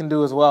 That's what we can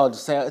do as well.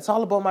 Just say, it's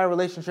all about my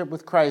relationship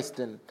with Christ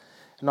and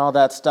all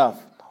that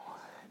stuff.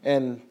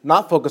 and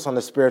not focus on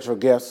the spiritual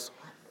gifts,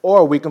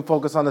 or we can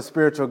focus on the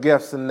spiritual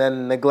gifts and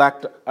then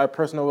neglect our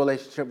personal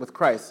relationship with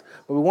Christ.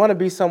 But we want to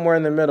be somewhere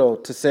in the middle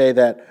to say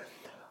that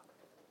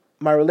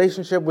my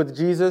relationship with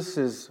Jesus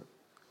is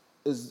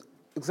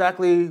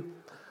exactly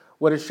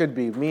what it should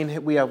be.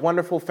 We have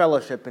wonderful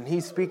fellowship, and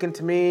he's speaking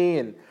to me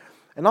and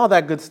all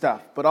that good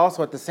stuff. But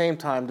also at the same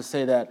time to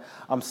say that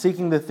I'm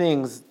seeking the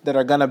things that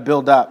are going to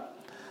build up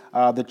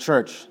the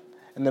church.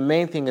 And the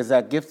main thing is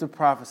that gift of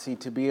prophecy,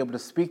 to be able to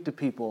speak to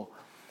people,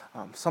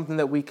 something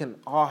that we can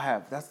all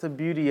have. That's the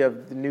beauty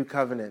of the new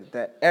covenant,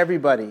 that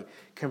everybody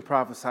can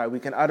prophesy. We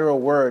can utter a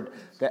word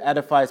that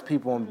edifies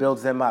people and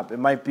builds them up. It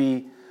might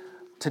be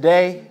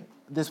today,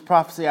 this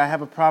prophecy, I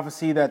have a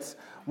prophecy that's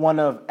one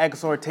of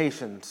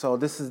exhortation. So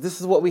this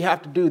is what we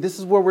have to do. This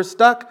is where we're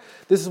stuck.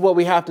 This is what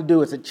we have to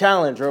do. It's a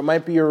challenge, or it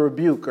might be a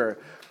rebuke. Or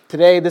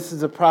today, this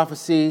is a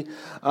prophecy,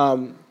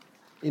 of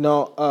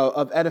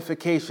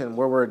edification,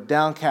 where we're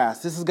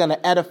downcast. This is going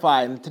to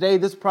edify. And today,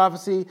 this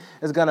prophecy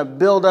is going to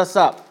build us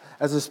up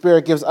as the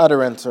Spirit gives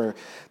utterance. Or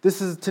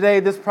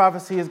today, this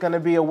prophecy is going to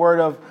be a word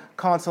of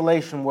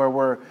consolation,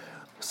 where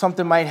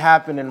something might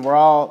happen and we're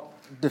all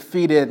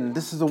defeated, and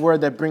this is a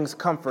word that brings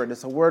comfort.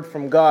 It's a word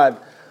from God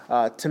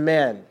to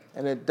man,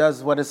 and it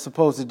does what it's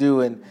supposed to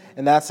do in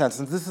that sense.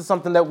 And this is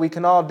something that we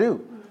can all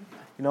do.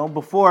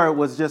 Before it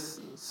was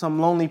just some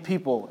lonely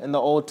people in the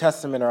Old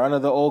Testament or under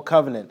the Old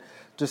Covenant,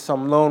 just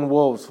some lone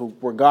wolves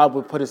where God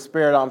would put his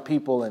Spirit on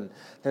people and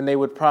then they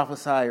would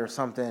prophesy or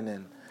something.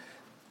 And,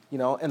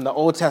 in the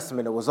Old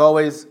Testament, it was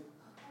always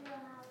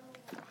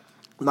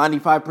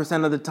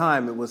 95% of the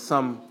time, it was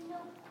some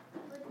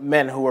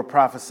men who were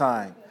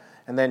prophesying.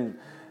 And then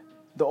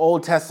the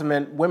Old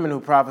Testament women who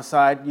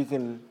prophesied,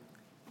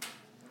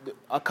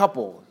 a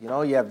couple, you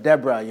have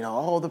Deborah,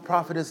 the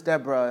prophetess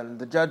Deborah and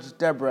the judge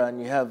Deborah,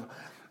 and you have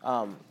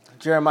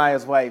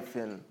Jeremiah's wife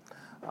and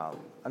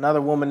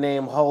another woman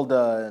named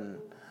Huldah, and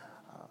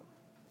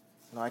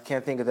I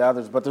can't think of the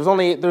others, but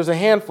there's a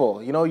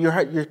handful. You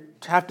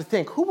have to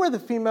think, who were the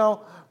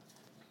female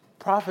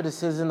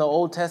prophetesses in the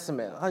Old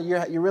Testament?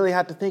 You really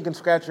have to think and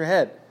scratch your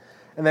head.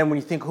 And then when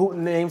you think, who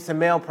names the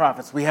male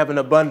prophets? We have an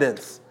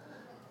abundance.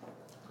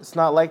 It's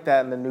not like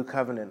that in the New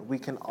Covenant. We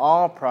can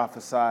all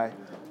prophesy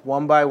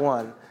one by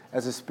one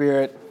as the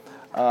Spirit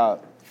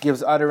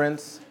gives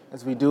utterance,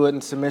 as we do it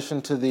in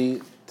submission to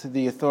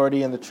the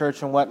authority in the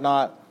church and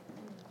whatnot.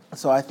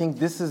 So I think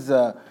this is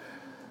a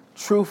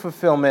true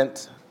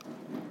fulfillment,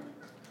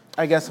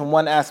 I guess, in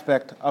one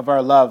aspect of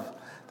our love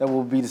that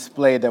will be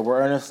displayed, that we're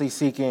earnestly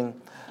seeking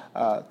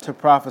to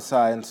prophesy.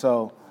 And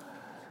so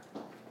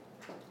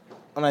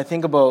when I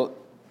think about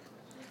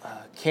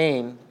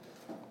Cain,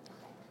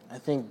 I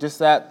think just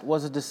that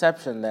was a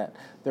deception, that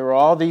there were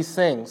all these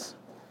things,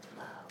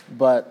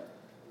 but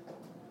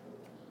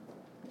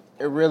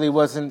it really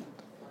wasn't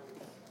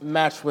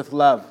matched with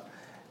love.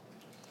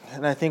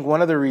 And I think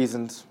one of the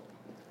reasons,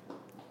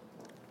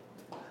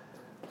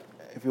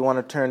 if you want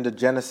to turn to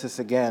Genesis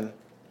again,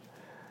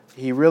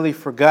 he really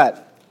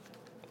forgot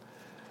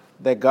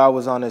that God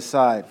was on his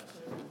side.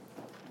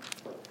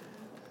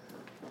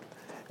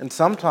 And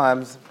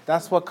sometimes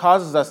that's what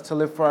causes us to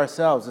live for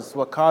ourselves. It's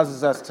what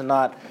causes us to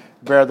not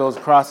bear those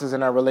crosses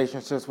in our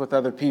relationships with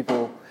other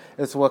people.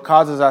 It's what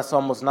causes us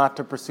almost not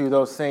to pursue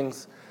those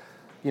things,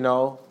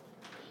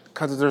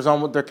 because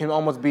there can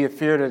almost be a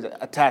fear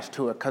attached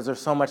to it, because there's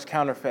so much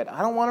counterfeit.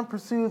 I don't want to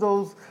pursue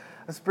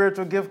a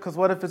spiritual gift, because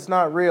what if it's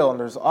not real? And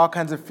there's all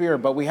kinds of fear.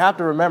 But we have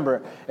to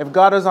remember, if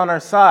God is on our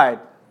side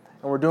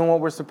and we're doing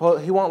what we're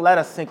supposed, he won't let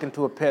us sink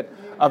into a pit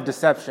of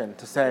deception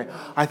to say,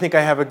 I think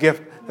I have a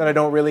gift that I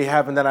don't really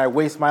have, and then I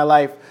waste my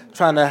life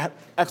trying to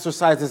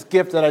exercise this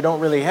gift that I don't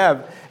really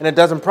have, and it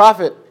doesn't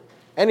profit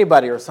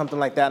anybody or something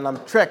like that, and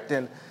I'm tricked.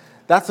 And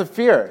that's a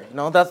fear.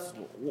 That's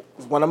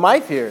one of my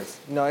fears,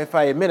 if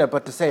I admit it.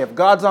 But to say, if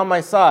God's on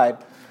my side,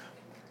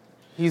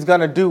 he's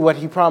going to do what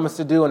he promised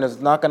to do, and is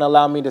not going to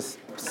allow me to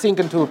sink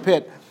into a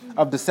pit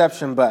of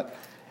deception. But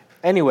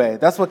anyway,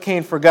 that's what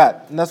Cain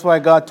forgot, and that's why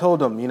God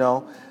told him,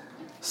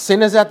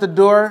 sin is at the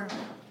door.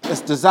 Its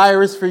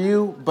desire is for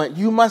you, but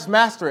you must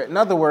master it. In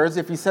other words,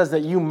 if he says that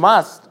you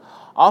must,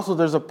 also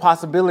there's a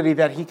possibility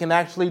that he can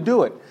actually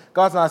do it.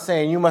 God's not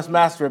saying you must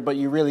master it, but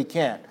you really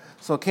can't.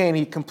 So Cain,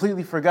 he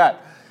completely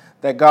forgot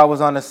that God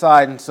was on his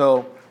side, and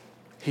so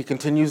he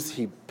continues.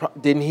 He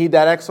didn't heed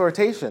that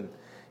exhortation.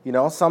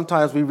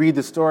 Sometimes we read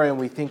the story and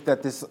we think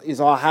that this is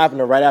all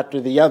happening right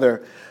after the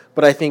other,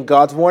 but I think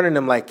God's warning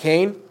him, like,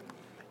 Cain,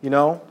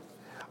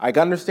 I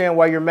understand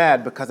why you're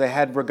mad, because I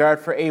had regard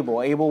for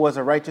Abel. Abel was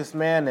a righteous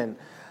man, and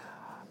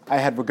I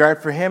had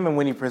regard for him, and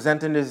when he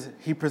presented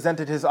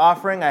his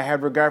offering, I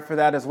had regard for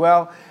that as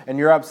well. And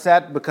you're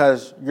upset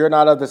because you're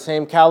not of the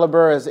same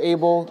caliber as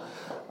Abel,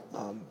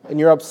 and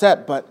you're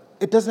upset. But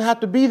it doesn't have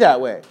to be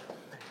that way.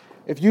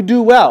 If you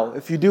do well,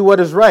 if you do what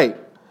is right,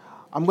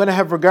 I'm going to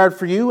have regard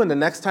for you, and the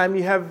next time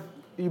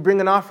you bring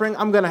an offering,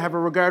 I'm going to have a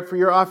regard for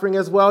your offering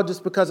as well,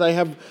 just because I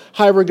have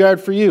high regard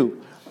for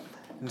you.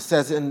 And it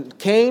says, in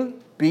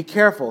Cain, be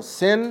careful.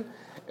 Sin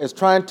is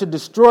trying to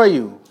destroy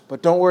you,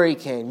 But don't worry,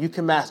 Cain. You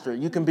can master it.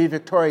 You can be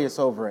victorious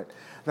over it.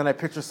 Then I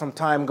picture some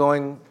time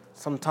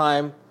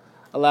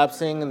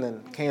elapsing, and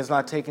then Cain's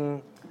not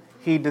taking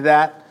heed to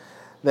that.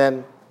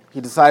 Then he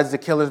decides to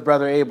kill his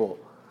brother Abel.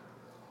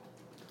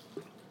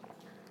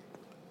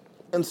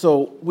 And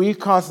so we're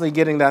constantly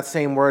getting that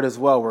same word as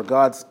well, where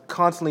God's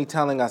constantly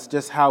telling us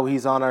just how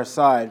he's on our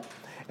side.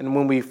 And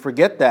when we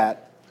forget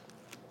that,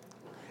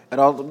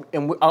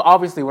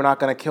 obviously we're not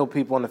going to kill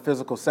people in the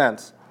physical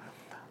sense,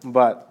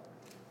 but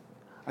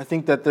I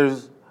think that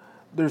there's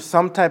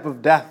some type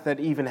of death that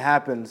even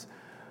happens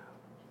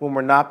when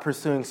we're not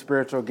pursuing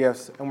spiritual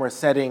gifts and we're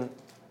setting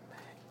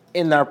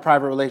in our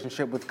private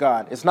relationship with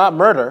God. It's not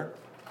murder.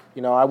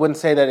 I wouldn't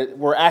say that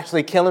we're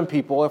actually killing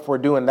people if we're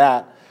doing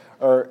that,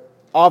 or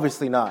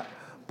obviously not.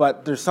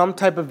 But there's some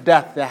type of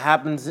death that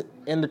happens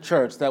in the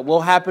church, that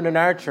will happen in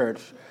our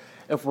church,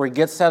 if we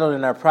get settled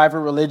in our private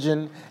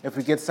religion, if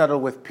we get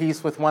settled with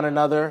peace with one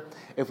another,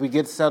 if we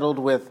get settled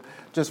with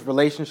just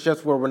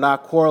relationships where we're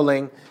not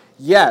quarreling,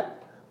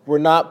 yet we're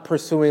not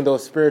pursuing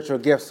those spiritual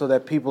gifts so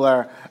that people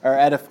are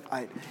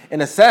edified.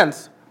 In a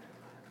sense,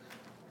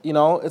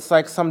 it's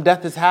like some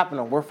death is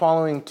happening. We're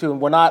following too.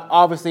 We're not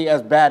obviously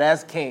as bad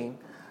as Cain.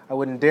 I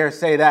wouldn't dare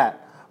say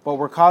that. But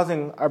we're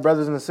causing our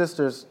brothers and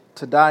sisters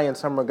to die in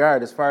some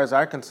regard as far as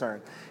I'm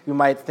concerned. You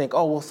might think,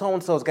 oh, well,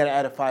 so-and-so's got to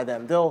edify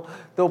them.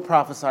 They'll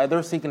prophesy.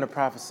 They're seeking to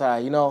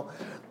prophesy,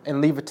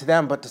 and leave it to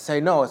them. But to say,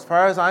 no, as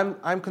far as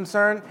I'm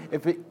concerned,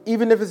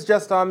 even if it's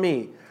just on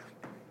me,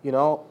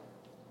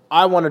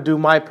 I want to do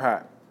my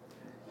part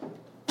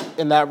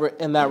in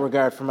that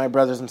regard for my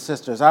brothers and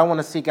sisters. I want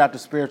to seek out the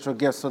spiritual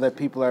gifts so that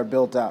people are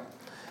built up.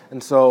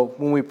 And so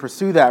when we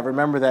pursue that,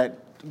 remember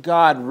that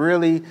God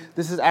really,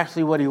 this is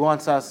actually what he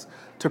wants us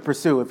to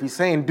pursue. If he's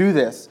saying do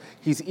this,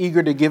 he's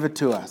eager to give it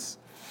to us.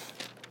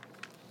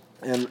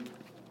 And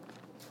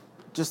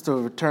just to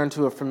return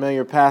to a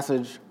familiar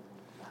passage,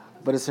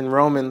 but it's in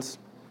Romans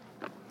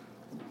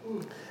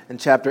in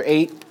chapter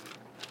 8.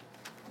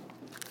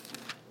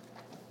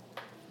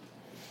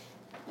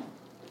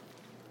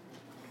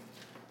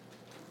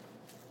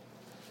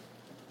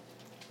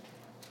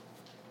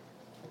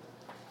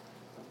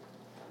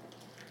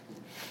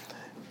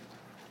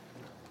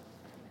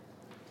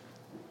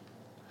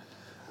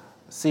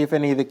 See if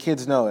any of the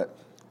kids know it.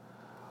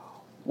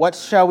 What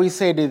shall we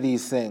say to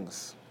these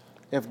things?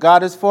 If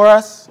God is for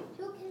us,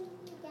 who can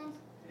be against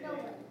no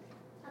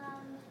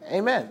one?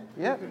 Amen.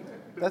 Yeah,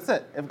 that's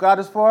it. If God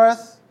is for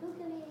us, Who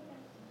can be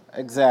against?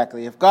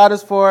 exactly. If God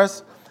is for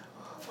us,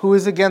 who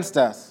is against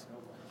us?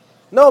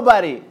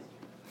 Nobody.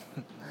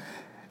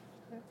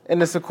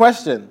 And it's a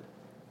question.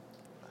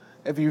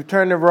 If you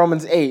turn to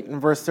Romans 8 and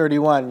verse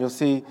 31, you'll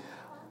see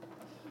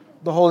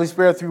the Holy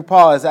Spirit through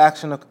Paul is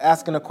asking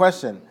a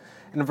question.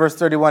 In verse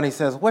 31, he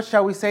says, what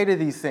shall we say to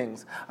these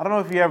things? I don't know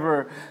if you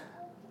ever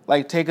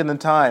taken the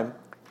time.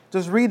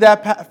 Just read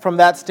that from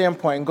that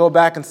standpoint and go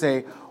back and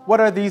say, what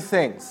are these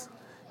things?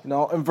 In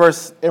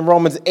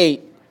Romans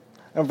 8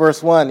 and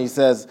verse 1, he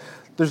says,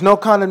 there's no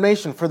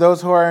condemnation for those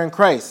who are in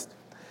Christ.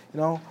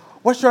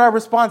 What should our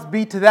response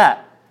be to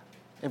that?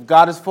 If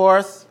God is for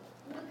us,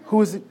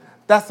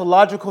 that's the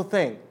logical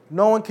thing.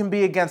 No one can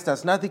be against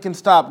us. Nothing can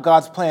stop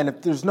God's plan.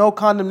 If there's no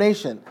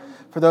condemnation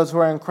for those who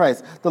are in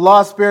Christ. The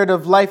law, spirit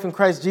of life in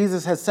Christ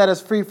Jesus has set us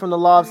free from the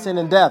law of sin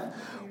and death.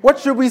 What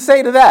should we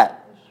say to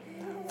that?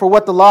 For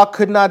what the law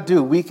could not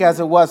do, weak as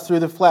it was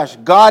through the flesh,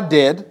 God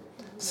did,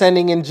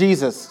 sending in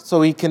Jesus.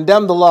 So he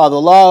condemned the law. The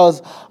law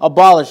is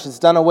abolished. It's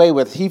done away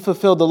with. He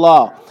fulfilled the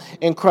law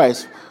in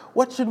Christ.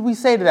 What should we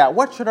say to that?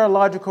 What should our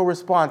logical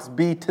response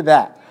be to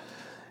that?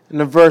 In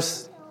the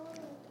verse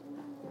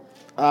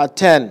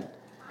 10,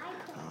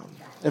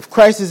 if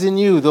Christ is in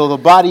you, though the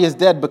body is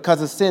dead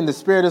because of sin, the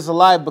spirit is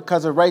alive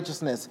because of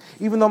righteousness.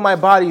 Even though my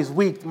body is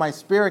weak, my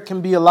spirit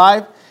can be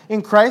alive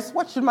in Christ.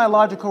 What should my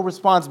logical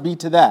response be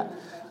to that?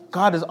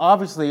 God is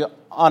obviously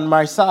on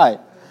my side.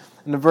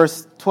 In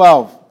verse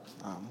 12,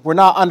 we're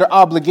not under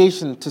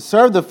obligation to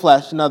serve the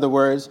flesh, in other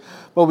words,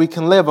 but we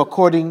can live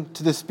according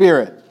to the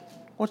Spirit.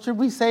 What should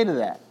we say to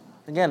that?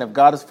 Again, if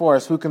God is for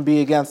us, who can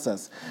be against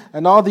us?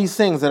 And all these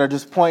things that are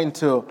just pointing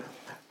to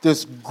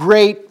this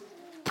great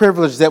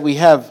privilege that we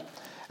have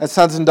as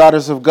sons and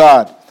daughters of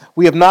God.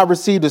 We have not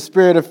received a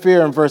spirit of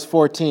fear in verse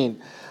 14,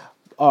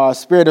 a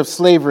spirit of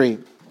slavery,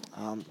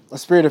 a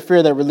spirit of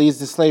fear that leads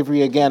to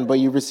slavery again, but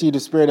you received a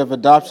spirit of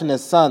adoption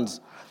as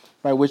sons,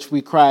 by which we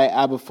cry,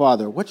 Abba,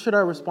 Father. What should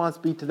our response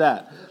be to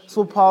that? That's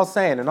what Paul's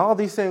saying. And all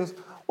these things,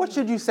 what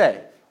should you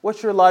say?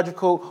 What's the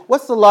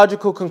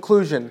logical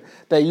conclusion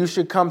that you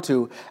should come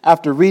to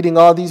after reading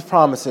all these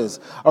promises,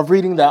 of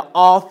reading that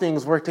all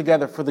things work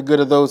together for the good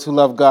of those who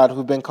love God,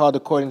 who've been called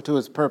according to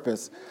his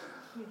purpose?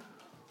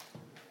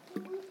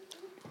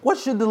 What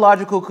should the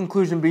logical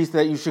conclusion be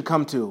that you should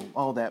come to?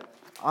 Oh, that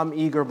I'm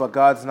eager, but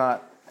God's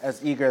not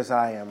as eager as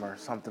I am, or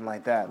something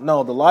like that.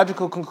 No, the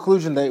logical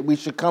conclusion that we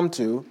should come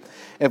to,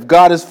 if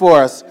God is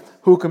for us,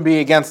 who can be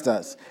against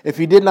us? If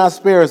he did not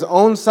spare his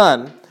own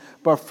son,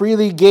 but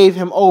freely gave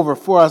him over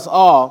for us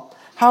all,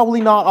 how will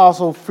he not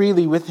also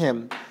freely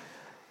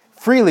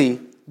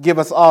give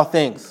us all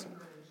things?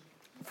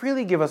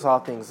 freely give us all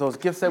things. Those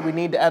gifts that we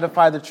need to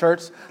edify the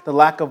church, the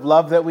lack of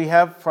love that we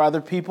have for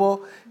other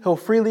people, he'll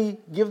freely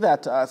give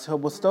that to us. He'll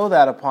bestow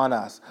that upon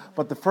us.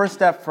 But the first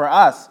step for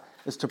us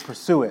is to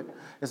pursue it.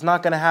 It's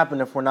not going to happen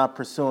if we're not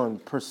pursuing.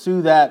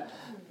 Pursue that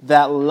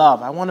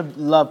love. I want to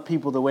love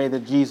people the way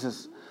that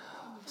Jesus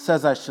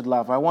says I should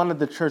love. I wanted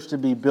the church to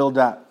be built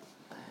up,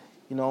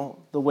 the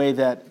way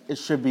that it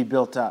should be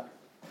built up.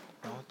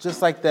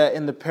 Just like that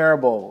in the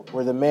parable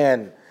where the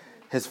man,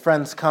 his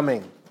friend's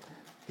coming.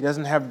 He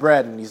doesn't have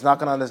bread and he's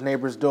knocking on his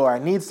neighbor's door. I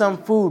need some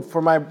food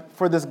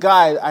for this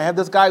guy. I have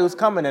this guy who's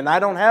coming and I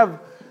don't have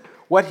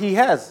what he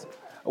has,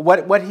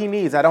 what he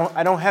needs. I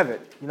don't have it.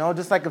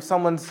 Just like if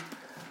someone's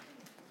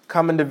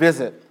coming to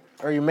visit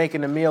or you're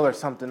making a meal or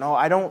something.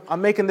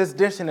 I'm making this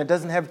dish and it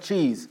doesn't have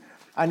cheese.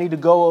 I need to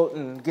go out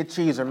and get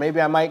cheese. Or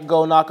maybe I might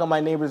go knock on my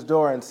neighbor's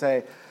door and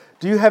say,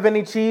 do you have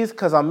any cheese?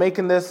 Because I'm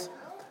making this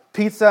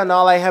pizza and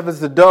all I have is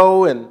the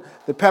dough and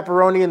the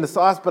pepperoni and the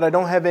sauce, but I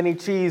don't have any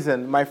cheese.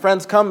 And my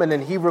friend's coming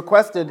and he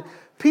requested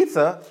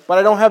pizza, but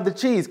I don't have the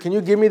cheese. Can you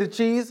give me the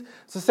cheese?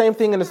 It's the same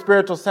thing in a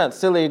spiritual sense.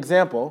 Silly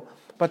example.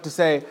 But to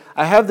say,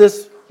 I have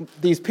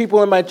these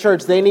people in my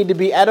church, they need to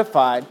be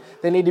edified.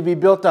 They need to be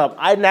built up.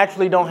 I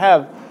naturally don't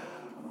have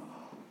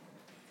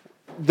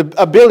the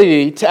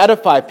ability to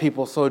edify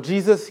people. So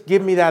Jesus,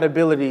 give me that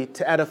ability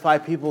to edify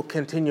people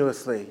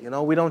continuously.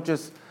 We don't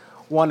just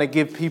want to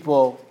give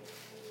people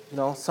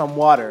some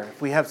water.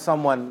 If we have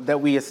someone that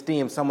we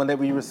esteem, someone that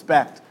we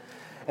respect,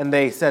 and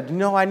they said,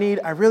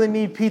 I really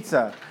need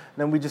pizza. And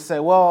then we just say,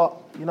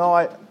 well,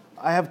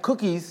 I have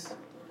cookies.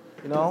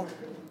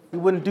 We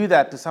wouldn't do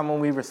that to someone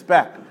we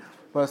respect.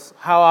 But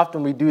how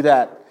often we do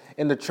that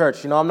in the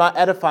church. I'm not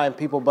edifying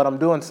people, but I'm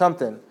doing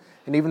something.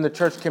 And even the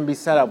church can be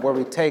set up where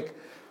we take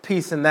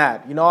peace in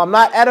that. I'm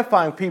not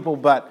edifying people,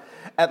 but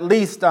at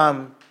least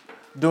I'm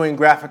doing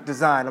graphic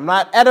design. I'm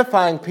not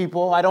edifying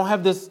people. I don't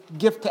have this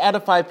gift to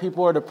edify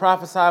people or to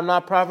prophesy. I'm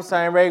not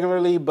prophesying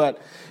regularly,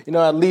 but,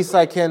 at least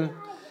I can,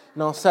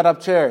 set up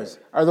chairs.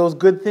 Are those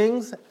good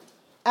things?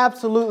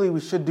 Absolutely,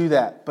 we should do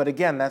that. But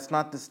again, that's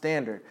not the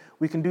standard.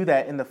 We can do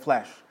that in the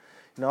flesh.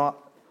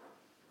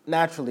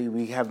 Naturally,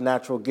 we have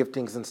natural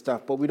giftings and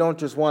stuff, but we don't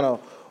just want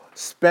to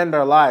spend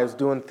our lives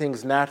doing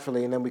things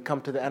naturally, and then we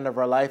come to the end of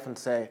our life and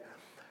say,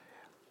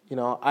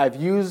 I've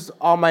used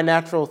all my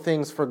natural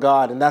things for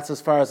God, and that's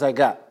as far as I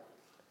got.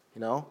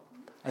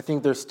 I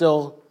think there's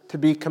still to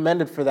be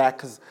commended for that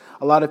because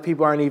a lot of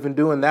people aren't even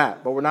doing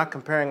that. But we're not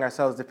comparing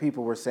ourselves to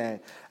people. We're saying,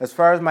 as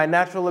far as my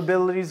natural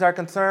abilities are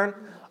concerned,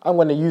 I'm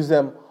going to use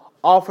them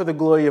all for the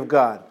glory of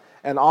God.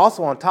 And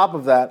also on top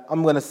of that,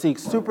 I'm going to seek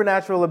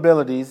supernatural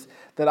abilities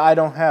that I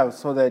don't have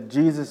so that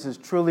Jesus is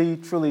truly,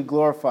 truly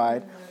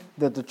glorified,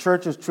 that the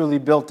church is truly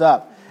built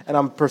up, and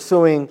I'm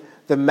pursuing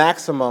the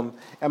maximum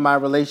in my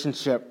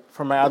relationship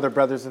for my other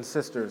brothers and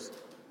sisters.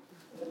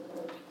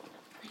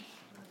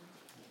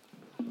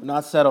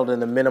 Not settled in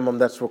the minimum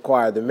that's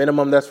required. The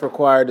minimum that's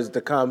required is to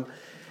come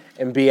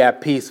and be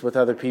at peace with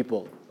other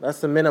people.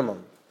 That's the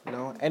minimum.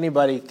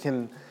 Anybody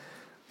can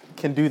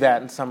do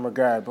that in some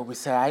regard. But we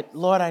say,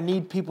 Lord, I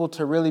need people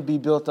to really be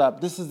built up.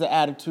 This is the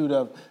attitude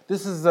of,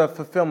 this is the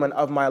fulfillment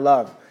of my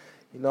love.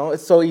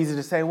 It's so easy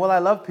to say, well, I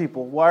love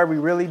people. Why are we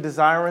really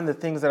desiring the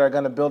things that are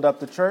going to build up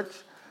the church?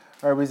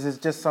 Or is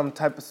it just some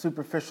type of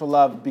superficial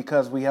love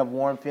because we have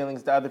warm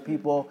feelings to other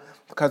people,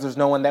 because there's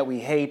no one that we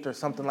hate or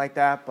something like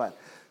that? But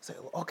say,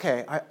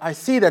 okay, I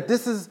see that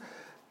this is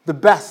the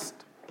best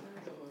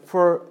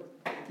for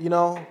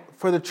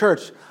the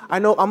church. I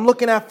know I'm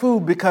looking at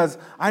food because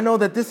I know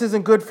that this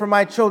isn't good for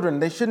my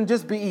children. They shouldn't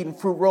just be eating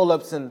fruit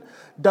roll-ups and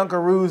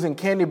Dunkaroos and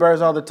candy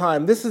bars all the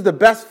time. This is the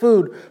best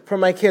food for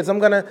my kids. I'm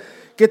going to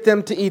get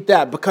them to eat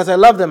that because I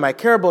love them. I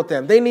care about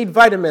them. They need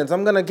vitamins.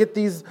 I'm going to get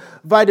these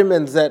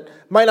vitamins that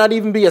might not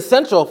even be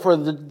essential for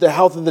the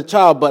health of the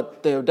child,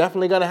 but they're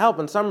definitely going to help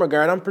in some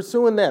regard. I'm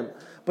pursuing them.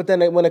 But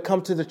then when it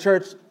comes to the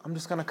church, I'm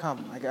just going to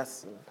come, I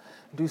guess, and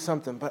do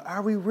something. But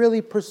are we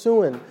really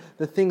pursuing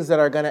the things that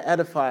are going to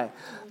edify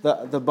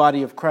the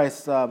body of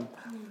Christ the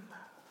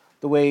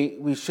way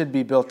we should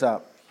be built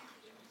up?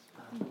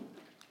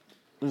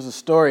 There's a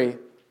story.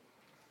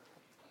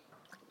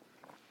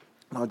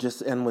 I'll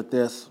just end with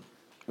this.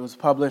 It was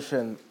published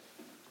in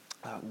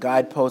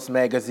Guidepost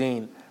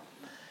magazine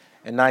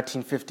in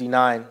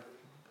 1959.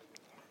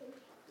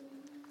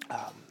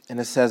 And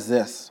it says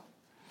this.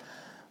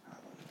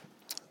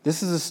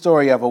 This is a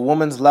story of a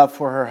woman's love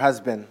for her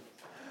husband.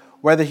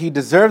 Whether he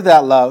deserved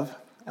that love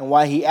and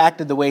why he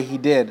acted the way he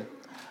did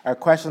are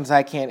questions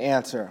I can't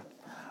answer.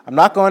 I'm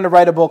not going to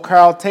write about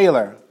Carl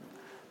Taylor.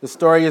 The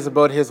story is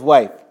about his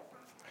wife.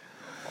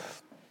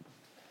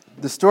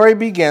 The story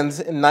begins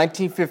in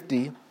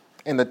 1950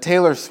 in the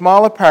Taylor's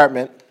small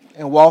apartment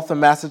in Waltham,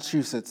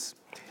 Massachusetts.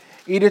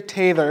 Edith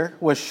Taylor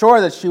was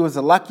sure that she was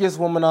the luckiest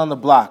woman on the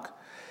block.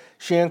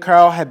 She and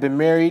Carl had been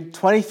married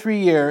 23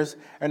 years,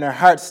 and her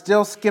heart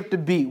still skipped a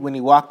beat when he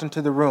walked into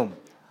the room.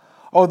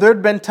 Oh,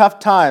 there'd been tough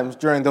times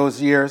during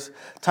those years,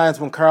 times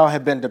when Carl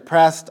had been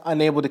depressed,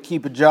 unable to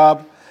keep a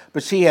job,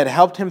 but she had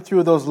helped him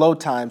through those low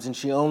times, and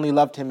she only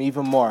loved him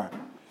even more.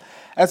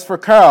 As for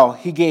Carl,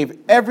 he gave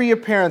every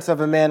appearance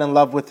of a man in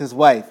love with his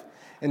wife.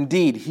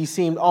 Indeed, he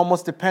seemed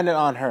almost dependent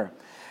on her,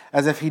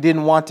 as if he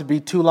didn't want to be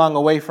too long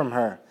away from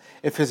her.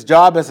 If his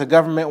job as a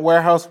government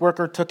warehouse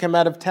worker took him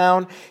out of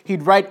town,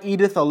 he'd write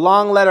Edith a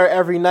long letter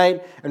every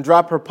night and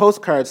drop her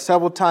postcards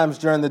several times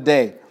during the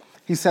day.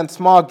 He sent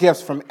small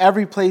gifts from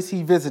every place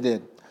he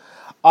visited.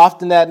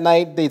 Often that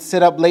night, they'd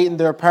sit up late in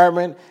their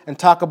apartment and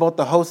talk about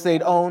the house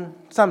they'd own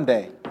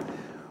someday,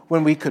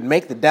 when we could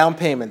make the down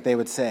payment, they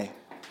would say.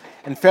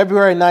 In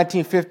February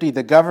 1950,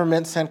 the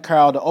government sent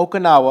Carl to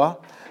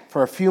Okinawa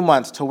for a few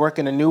months to work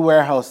in a new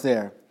warehouse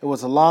there. It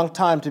was a long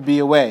time to be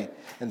away,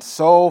 and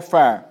so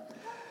far.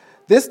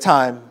 This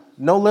time,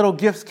 no little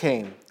gifts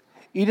came.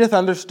 Edith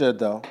understood,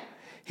 though.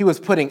 He was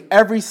putting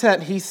every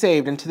cent he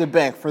saved into the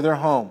bank for their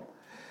home.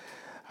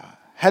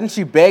 Hadn't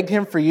she begged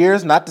him for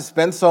years not to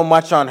spend so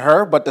much on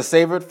her, but to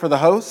save it for the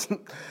house?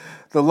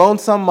 The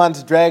lonesome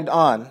months dragged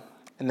on,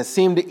 and it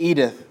seemed to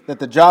Edith that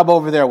the job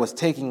over there was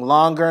taking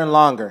longer and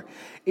longer.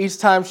 Each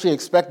time she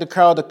expected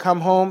Carl to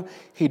come home,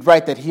 he'd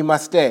write that he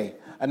must stay.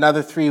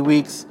 Another 3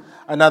 weeks,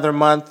 another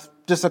month,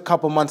 just a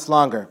couple months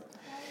longer.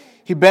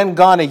 He'd been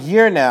gone a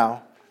year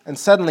now, and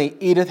suddenly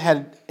Edith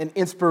had an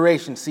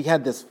inspiration. She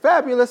had this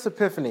fabulous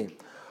epiphany.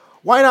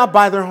 Why not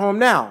buy their home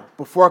now,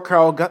 before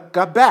Carl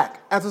got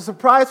back, as a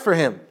surprise for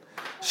him?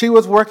 She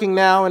was working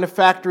now in a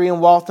factory in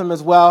Waltham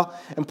as well,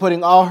 and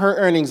putting all her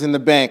earnings in the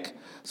bank.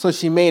 So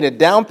she made a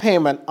down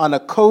payment on a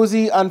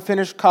cozy,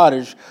 unfinished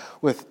cottage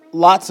with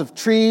lots of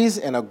trees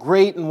and a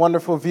great and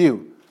wonderful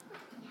view.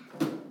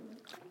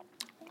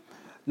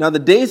 Now the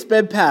days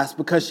sped past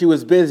because she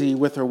was busy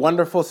with her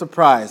wonderful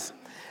surprise.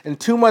 In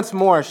 2 months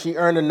more, she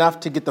earned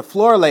enough to get the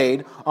floor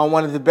laid on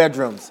one of the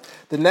bedrooms.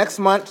 The next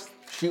month,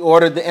 she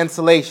ordered the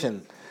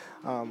insulation.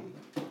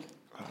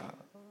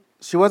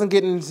 She wasn't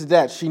getting into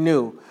debt, she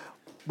knew,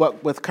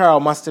 but with Carl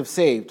must have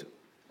saved.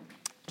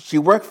 She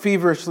worked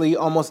feverishly,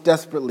 almost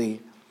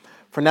desperately,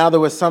 for now there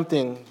was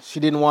something she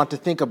didn't want to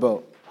think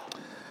about.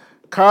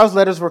 Carl's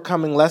letters were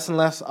coming less and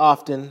less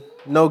often,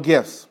 no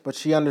gifts, but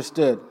she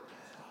understood.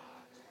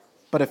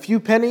 But a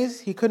few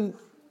pennies, he couldn't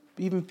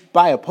even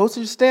buy a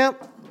postage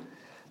stamp?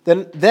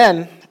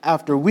 Then,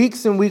 after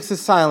weeks and weeks of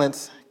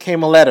silence,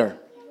 came a letter.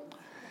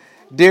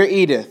 Dear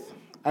Edith,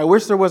 I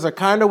wish there was a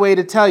kinder way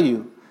to tell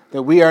you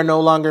that we are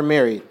no longer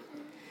married.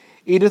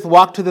 Edith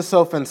walked to the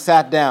sofa and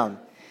sat down.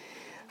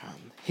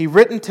 He'd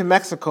written to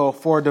Mexico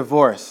for a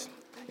divorce.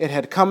 It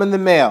had come in the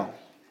mail.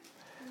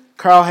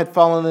 Carl had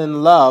fallen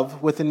in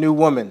love with a new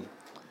woman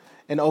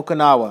in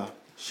Okinawa.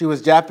 She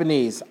was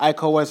Japanese.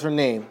 Aiko was her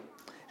name.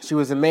 She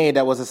was a maid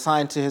that was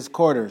assigned to his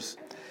quarters.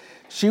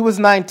 She was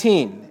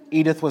 19.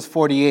 Edith was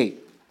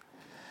 48.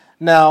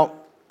 Now,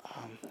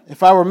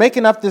 if I were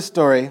making up this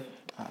story,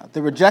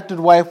 the rejected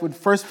wife would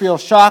first feel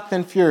shock,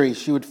 then fury.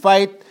 She would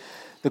fight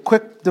the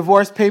quick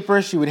divorce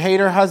papers. She would hate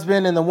her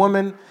husband and the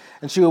woman,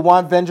 and she would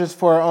want vengeance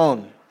for her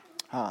own.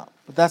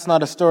 But that's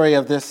not a story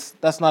of this.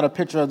 That's not a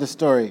picture of the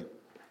story.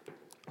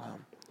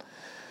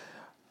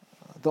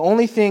 The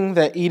only thing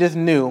that Edith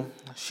knew,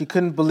 she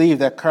couldn't believe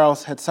that Carl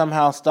had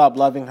somehow stopped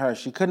loving her.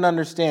 She couldn't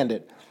understand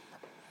it.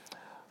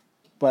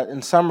 But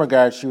in some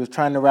regards, she was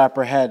trying to wrap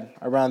her head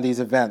around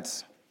these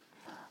events.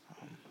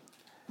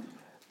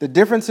 The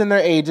difference in their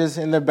ages,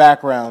 in their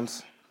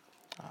backgrounds,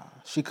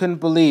 she couldn't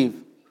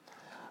believe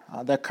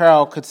that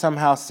Carl could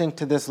somehow sink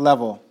to this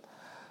level.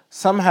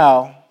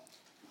 Somehow,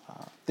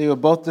 they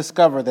would both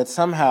discover that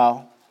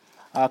somehow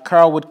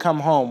Carl would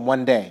come home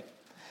one day.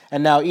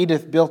 And now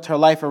Edith built her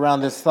life around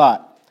this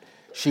thought.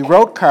 She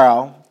wrote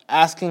Carl,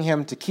 asking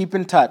him to keep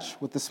in touch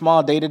with the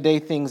small day-to-day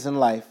things in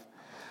life.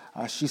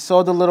 She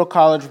sold the little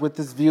cottage with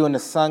this view and a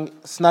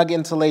snug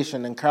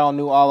insulation, and Carl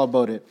knew all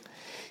about it.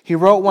 He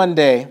wrote one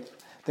day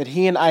that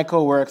he and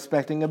Aiko were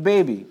expecting a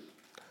baby.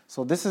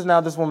 So this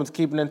woman's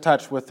keeping in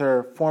touch with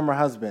her former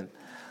husband.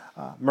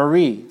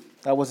 Marie,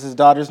 that was his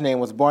daughter's name,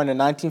 was born in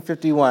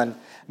 1951.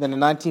 Then in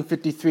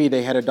 1953,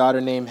 they had a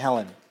daughter named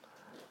Helen.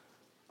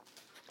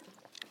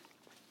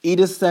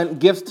 Edith sent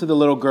gifts to the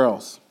little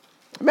girls.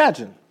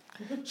 Imagine.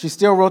 She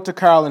still wrote to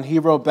Carl, and he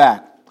wrote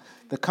back.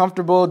 The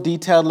comfortable,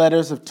 detailed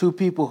letters of two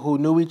people who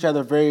knew each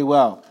other very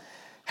well.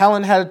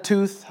 Helen had a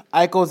tooth.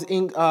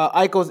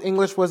 Aiko's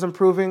English was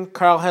improving.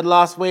 Carl had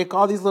lost weight.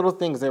 All these little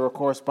things they were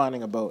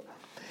corresponding about.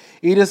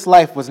 Edith's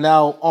life was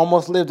now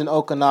almost lived in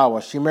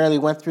Okinawa. She merely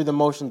went through the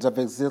motions of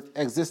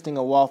existing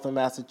in Waltham,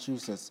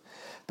 Massachusetts.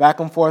 Back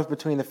and forth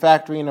between the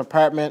factory and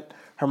apartment,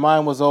 her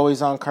mind was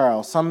always on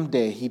Carl.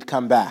 Someday he'd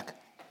come back.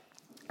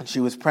 And she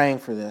was praying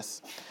for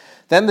this.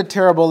 Then the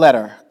terrible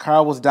letter.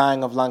 Carl was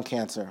dying of lung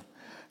cancer.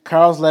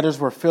 Carl's letters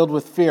were filled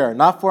with fear,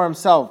 not for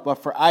himself, but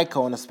for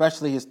Aiko and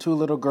especially his two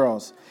little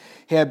girls.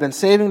 He had been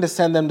saving to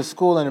send them to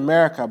school in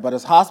America, but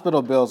his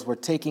hospital bills were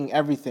taking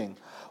everything.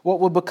 What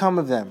would become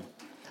of them?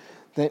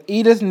 Then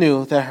Edith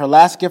knew that her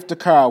last gift to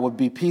Carl would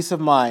be peace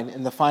of mind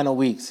in the final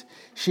weeks.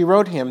 She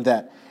wrote him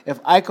that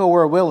if Aiko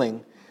were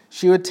willing,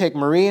 she would take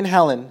Marie and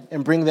Helen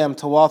and bring them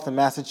to Waltham,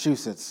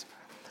 Massachusetts.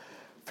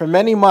 For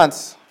many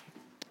months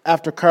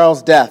after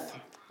Carl's death,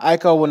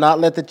 Aiko would not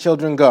let the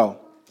children go.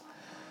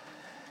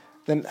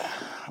 Then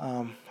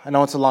I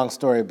know it's a long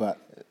story, but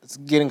it's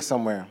getting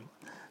somewhere.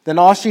 Then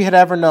all she had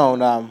ever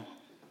known,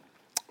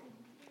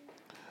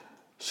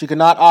 she could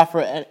not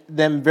offer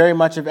them very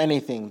much of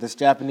anything, this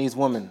Japanese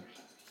woman.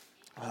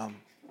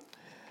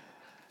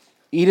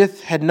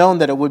 Edith had known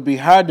that it would be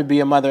hard to be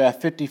a mother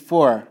at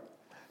 54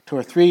 to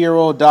her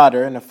 3-year-old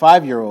daughter and a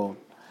 5-year-old.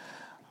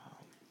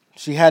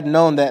 She had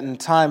known that in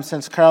time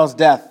since Carl's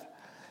death,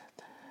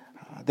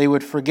 they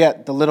would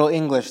forget the little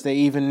English they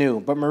even knew.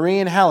 But Marie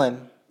and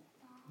Helen,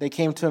 they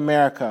came to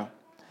America,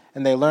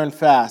 and they learned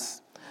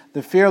fast.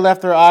 The fear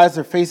left their eyes,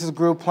 their faces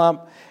grew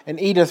plump, and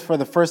Edith, for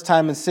the first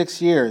time in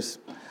 6 years,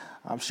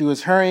 she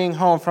was hurrying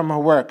home from her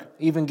work.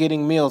 Even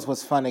getting meals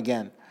was fun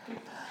again.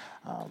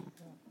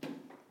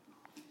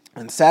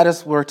 And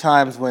saddest were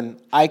times when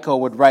Aiko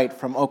would write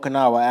from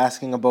Okinawa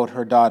asking about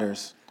her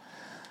daughters.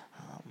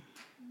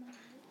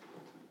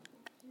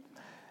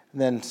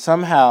 Then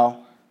somehow,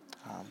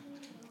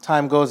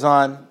 time goes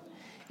on.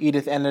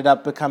 Edith ended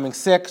up becoming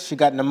sick. She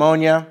got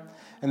pneumonia.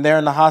 And there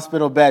in the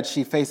hospital bed,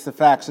 she faced the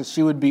facts that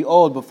she would be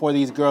old before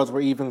these girls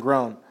were even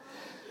grown.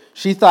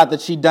 She thought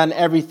that she'd done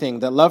everything.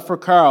 The love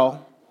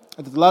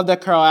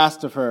that Carl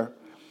asked of her,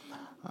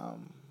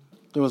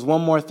 there was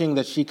one more thing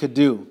that she could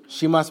do.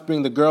 She must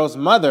bring the girl's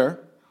mother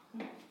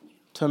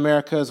to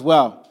America as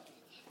well.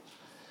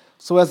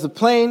 So as the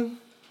plane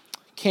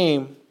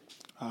came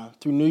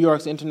through New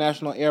York's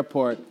international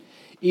airport,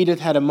 Edith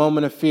had a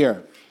moment of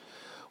fear.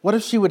 What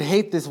if she would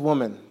hate this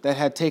woman that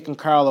had taken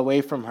Carl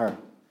away from her?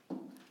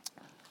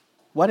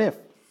 What if?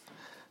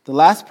 The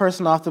last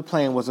person off the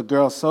plane was a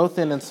girl so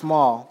thin and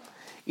small,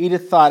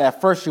 Edith thought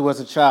at first she was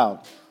a child.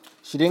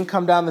 She didn't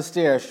come down the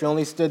stairs. She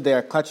only stood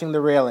there clutching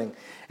the railing.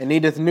 And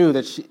Edith knew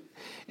that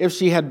if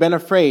she had been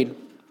afraid,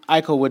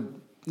 Aiko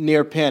would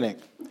near panic.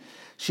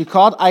 She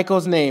called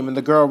Aiko's name, and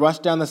the girl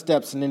rushed down the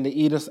steps and into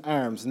Edith's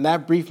arms. In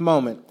that brief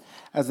moment,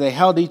 as they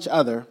held each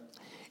other,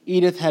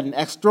 Edith had an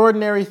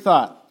extraordinary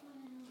thought.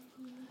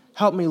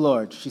 "Help me,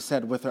 Lord," she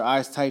said with her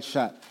eyes tight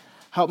shut.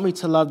 "Help me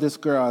to love this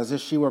girl as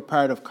if she were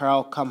part of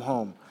Carl come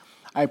home.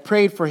 I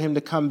prayed for him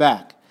to come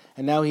back,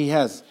 and now he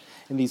has,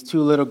 in these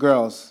 2 little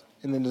girls,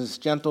 and in this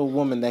gentle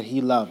woman that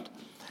he loved.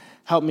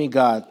 Help me,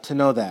 God, to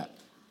know that."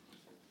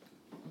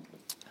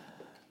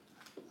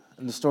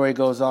 And the story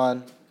goes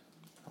on.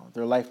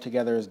 Their life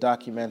together is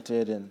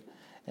documented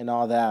and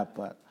all that.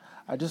 But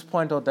I just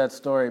point out that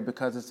story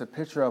because it's a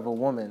picture of a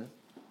woman,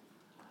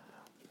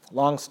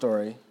 long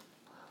story,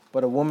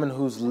 but a woman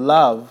whose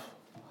love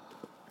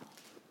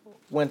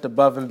went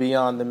above and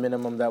beyond the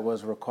minimum that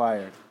was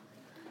required.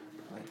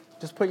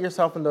 Just put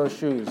yourself in those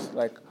shoes.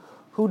 Like,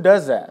 who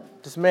does that?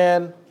 This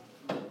man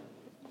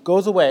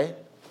goes away,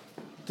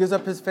 gives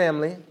up his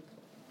family,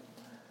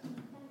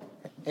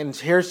 and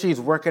here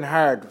she's working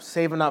hard,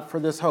 saving up for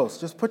this house.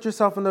 Just put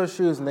yourself in those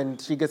shoes, and then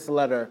she gets the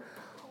letter,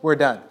 "We're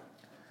done."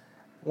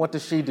 What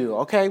does she do?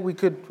 Okay, we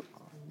could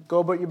go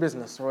about your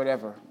business or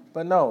whatever.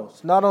 But no,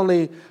 it's not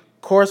only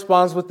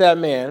corresponds with that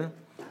man,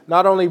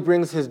 not only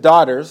brings his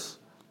daughters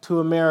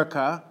to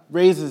America,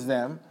 raises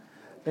them,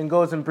 then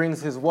goes and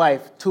brings his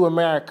wife to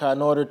America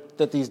in order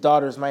that these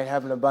daughters might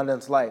have an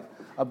abundant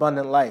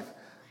life,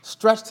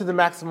 stretched to the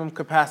maximum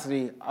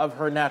capacity of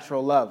her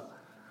natural love.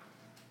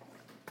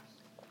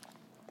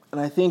 And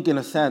I think, in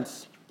a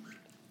sense,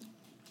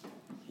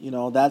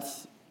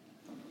 that's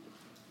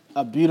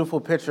a beautiful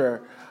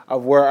picture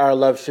of where our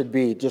love should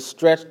be, just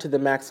stretched to the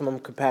maximum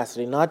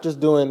capacity, not just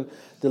doing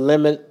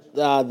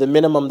the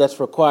minimum that's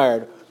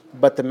required,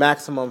 but the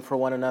maximum for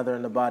one another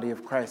in the body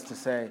of Christ, to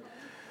say,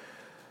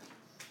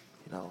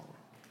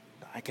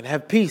 I can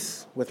have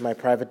peace with my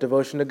private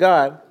devotion to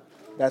God.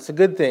 That's a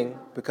good thing,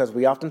 because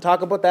we often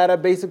talk about that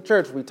at Basic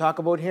Church. We talk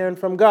about hearing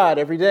from God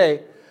every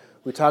day.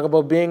 We talk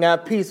about being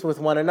at peace with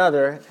one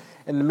another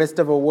in the midst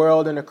of a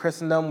world and a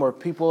Christendom where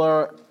people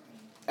are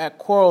at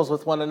quarrels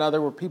with one another,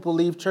 where people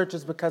leave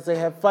churches because they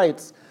have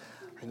fights.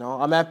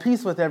 I'm at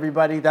peace with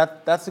everybody.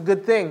 That's a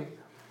good thing.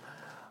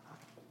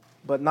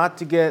 But not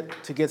to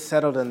get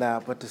settled in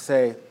that, but to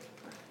say,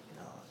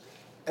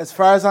 as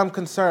far as I'm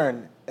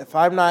concerned, if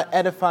I'm not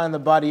edifying the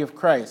body of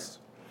Christ,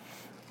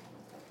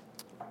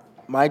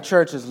 my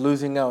church is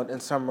losing out in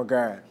some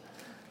regard.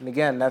 And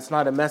again, that's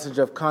not a message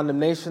of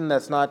condemnation.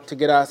 That's not to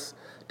get us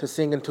to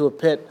sink into a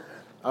pit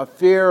of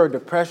fear or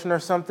depression or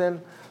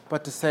something,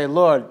 but to say,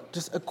 Lord,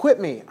 just equip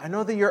me. I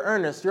know that you're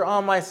earnest. You're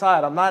on my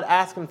side. I'm not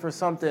asking for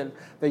something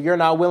that you're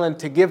not willing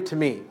to give to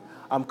me.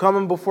 I'm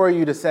coming before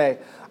you to say,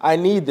 I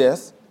need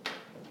this.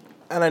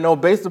 And I know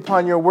based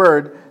upon your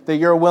word that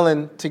you're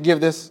willing to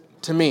give this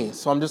to me.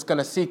 So I'm just going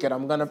to seek it.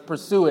 I'm going to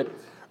pursue it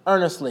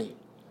earnestly.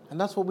 And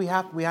that's what we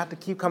have to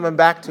keep coming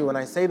back to. And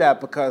I say that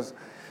because,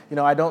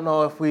 I don't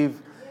know if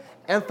we've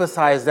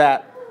emphasized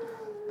that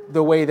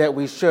the way that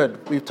we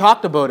should. We've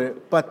talked about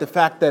it, but the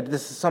fact that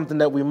this is something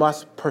that we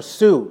must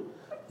pursue,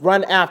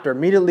 run after.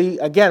 Immediately,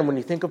 again, when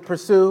you think of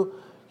pursue,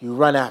 you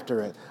run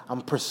after it.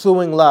 I'm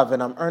pursuing love,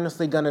 and I'm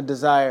earnestly going to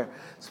desire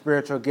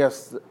spiritual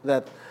gifts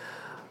that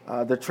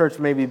the church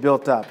may be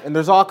built up. And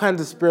there's all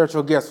kinds of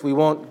spiritual gifts. We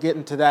won't get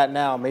into that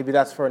now. Maybe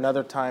that's for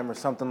another time or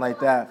something like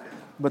that.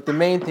 But the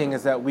main thing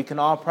is that we can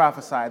all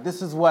prophesy.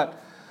 This is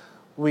what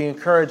we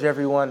encourage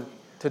everyone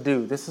to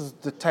do. This is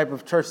the type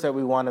of church that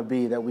we want to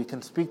be, that we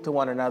can speak to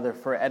one another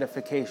for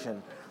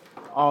edification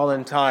all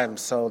in time,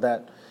 so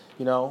that,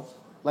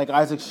 like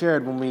Isaac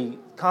shared, when we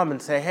come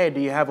and say, hey, do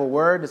you have a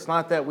word? It's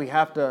not that we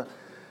have to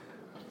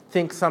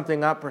think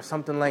something up or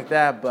something like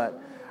that,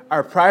 but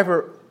our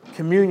private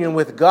communion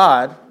with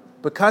God,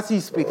 because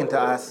he's speaking to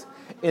us,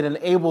 it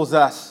enables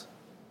us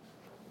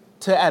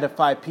to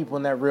edify people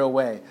in that real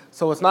way.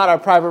 So it's not our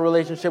private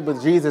relationship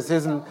with Jesus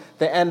isn't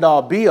the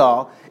end-all,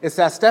 be-all. It's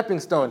that stepping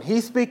stone.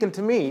 He's speaking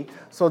to me,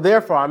 so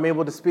therefore I'm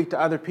able to speak to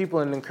other people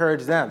and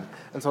encourage them.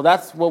 And so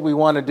that's what we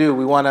want to do.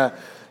 We want to,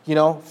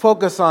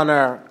 focus on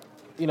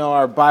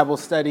our Bible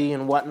study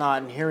and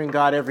whatnot and hearing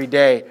God every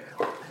day,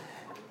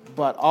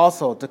 but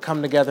also to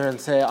come together and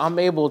say, I'm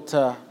able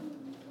to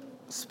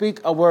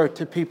speak a word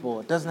to people.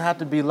 It doesn't have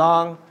to be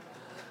long,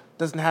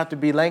 doesn't have to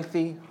be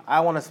lengthy. I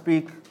want to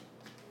speak,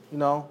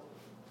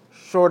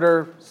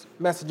 shorter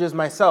messages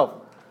myself.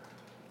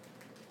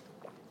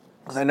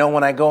 Because I know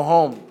when I go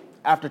home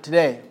after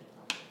today,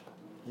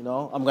 I'm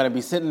going to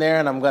be sitting there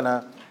and I'm going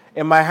to,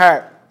 in my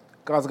heart,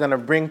 God's going to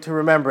bring to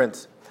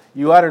remembrance,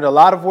 you uttered a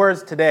lot of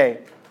words today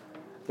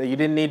that you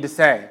didn't need to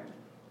say.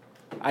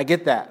 I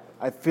get that.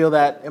 I feel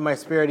that in my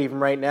spirit even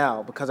right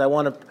now, because I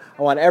want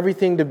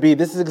everything to be,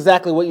 this is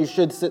exactly what you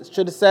should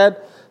have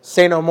said,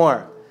 say no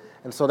more.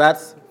 And so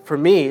that's, for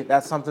me,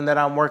 that's something that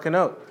I'm working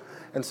out.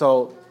 And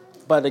so,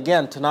 but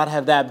again, to not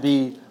have that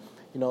be,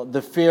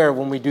 the fear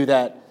when we do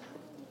that,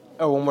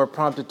 or when we're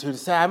prompted to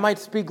say, I might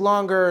speak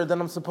longer than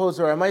I'm supposed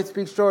to, or I might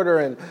speak shorter,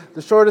 and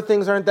the shorter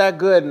things aren't that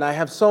good, and I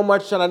have so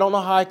much, and I don't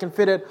know how I can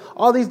fit it.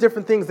 All these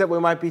different things that we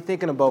might be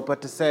thinking about,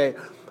 but to say,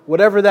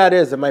 whatever that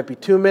is, it might be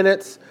 2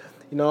 minutes,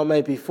 it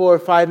might be 4 or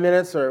 5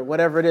 minutes, or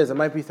whatever it is. It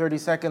might be 30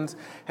 seconds.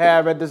 Hey,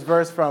 I read this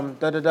verse from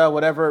da-da-da,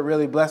 whatever, it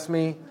really blessed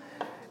me.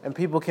 And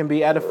people can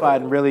be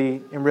edified and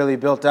really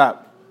built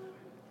up.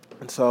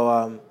 And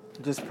so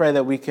just pray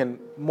that we can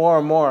more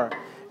and more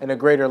in a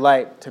greater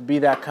light to be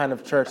that kind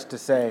of church to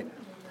say,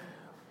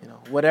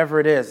 whatever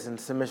it is in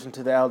submission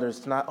to the elders,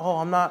 to not,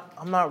 I'm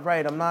not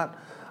right, I'm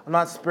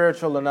not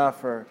spiritual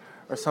enough or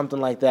something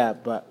like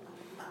that, but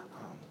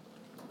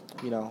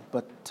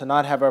but to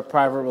not have our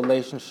private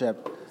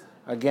relationship,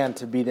 again,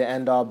 to be the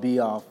end-all,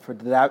 be-all, for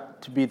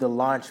that to be the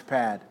launch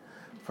pad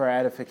for our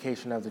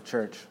edification of the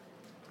church.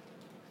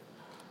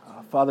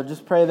 Father,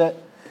 just pray that,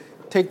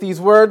 take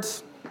these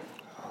words,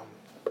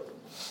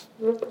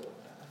 and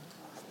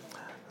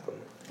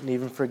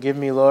even forgive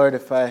me, Lord,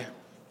 if I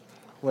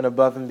went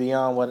above and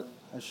beyond what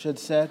I should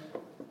said.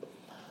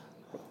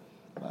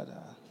 But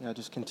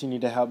just continue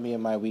to help me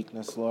in my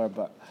weakness, Lord.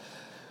 But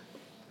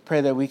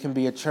pray that we can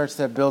be a church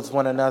that builds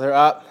one another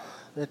up,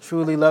 that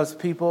truly loves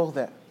people,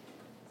 that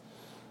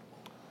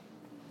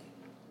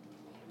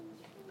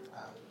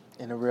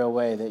in a real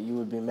way, that you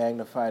would be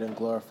magnified and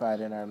glorified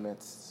in our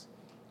midst.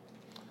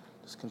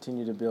 Just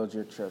continue to build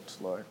your church,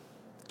 Lord.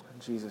 In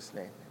Jesus'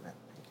 name, amen.